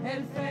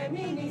el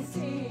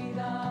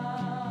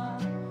feminicida.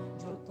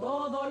 Yo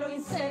todo lo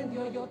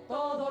incendio, yo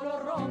todo lo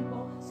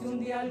rompo. Si un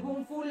día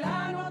algún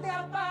fulano te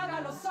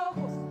apaga los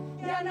ojos,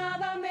 ya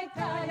nada me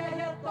calla,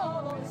 ya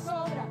todo me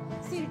sobra.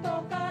 Si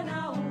tocan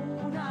a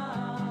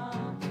una,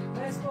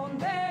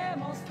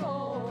 respondemos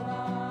todas.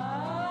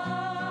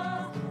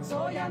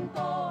 Soy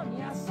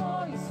Antonia,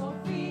 soy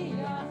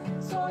Sofía,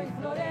 soy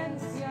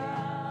Florencia,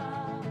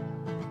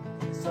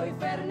 soy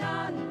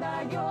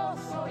Fernanda, yo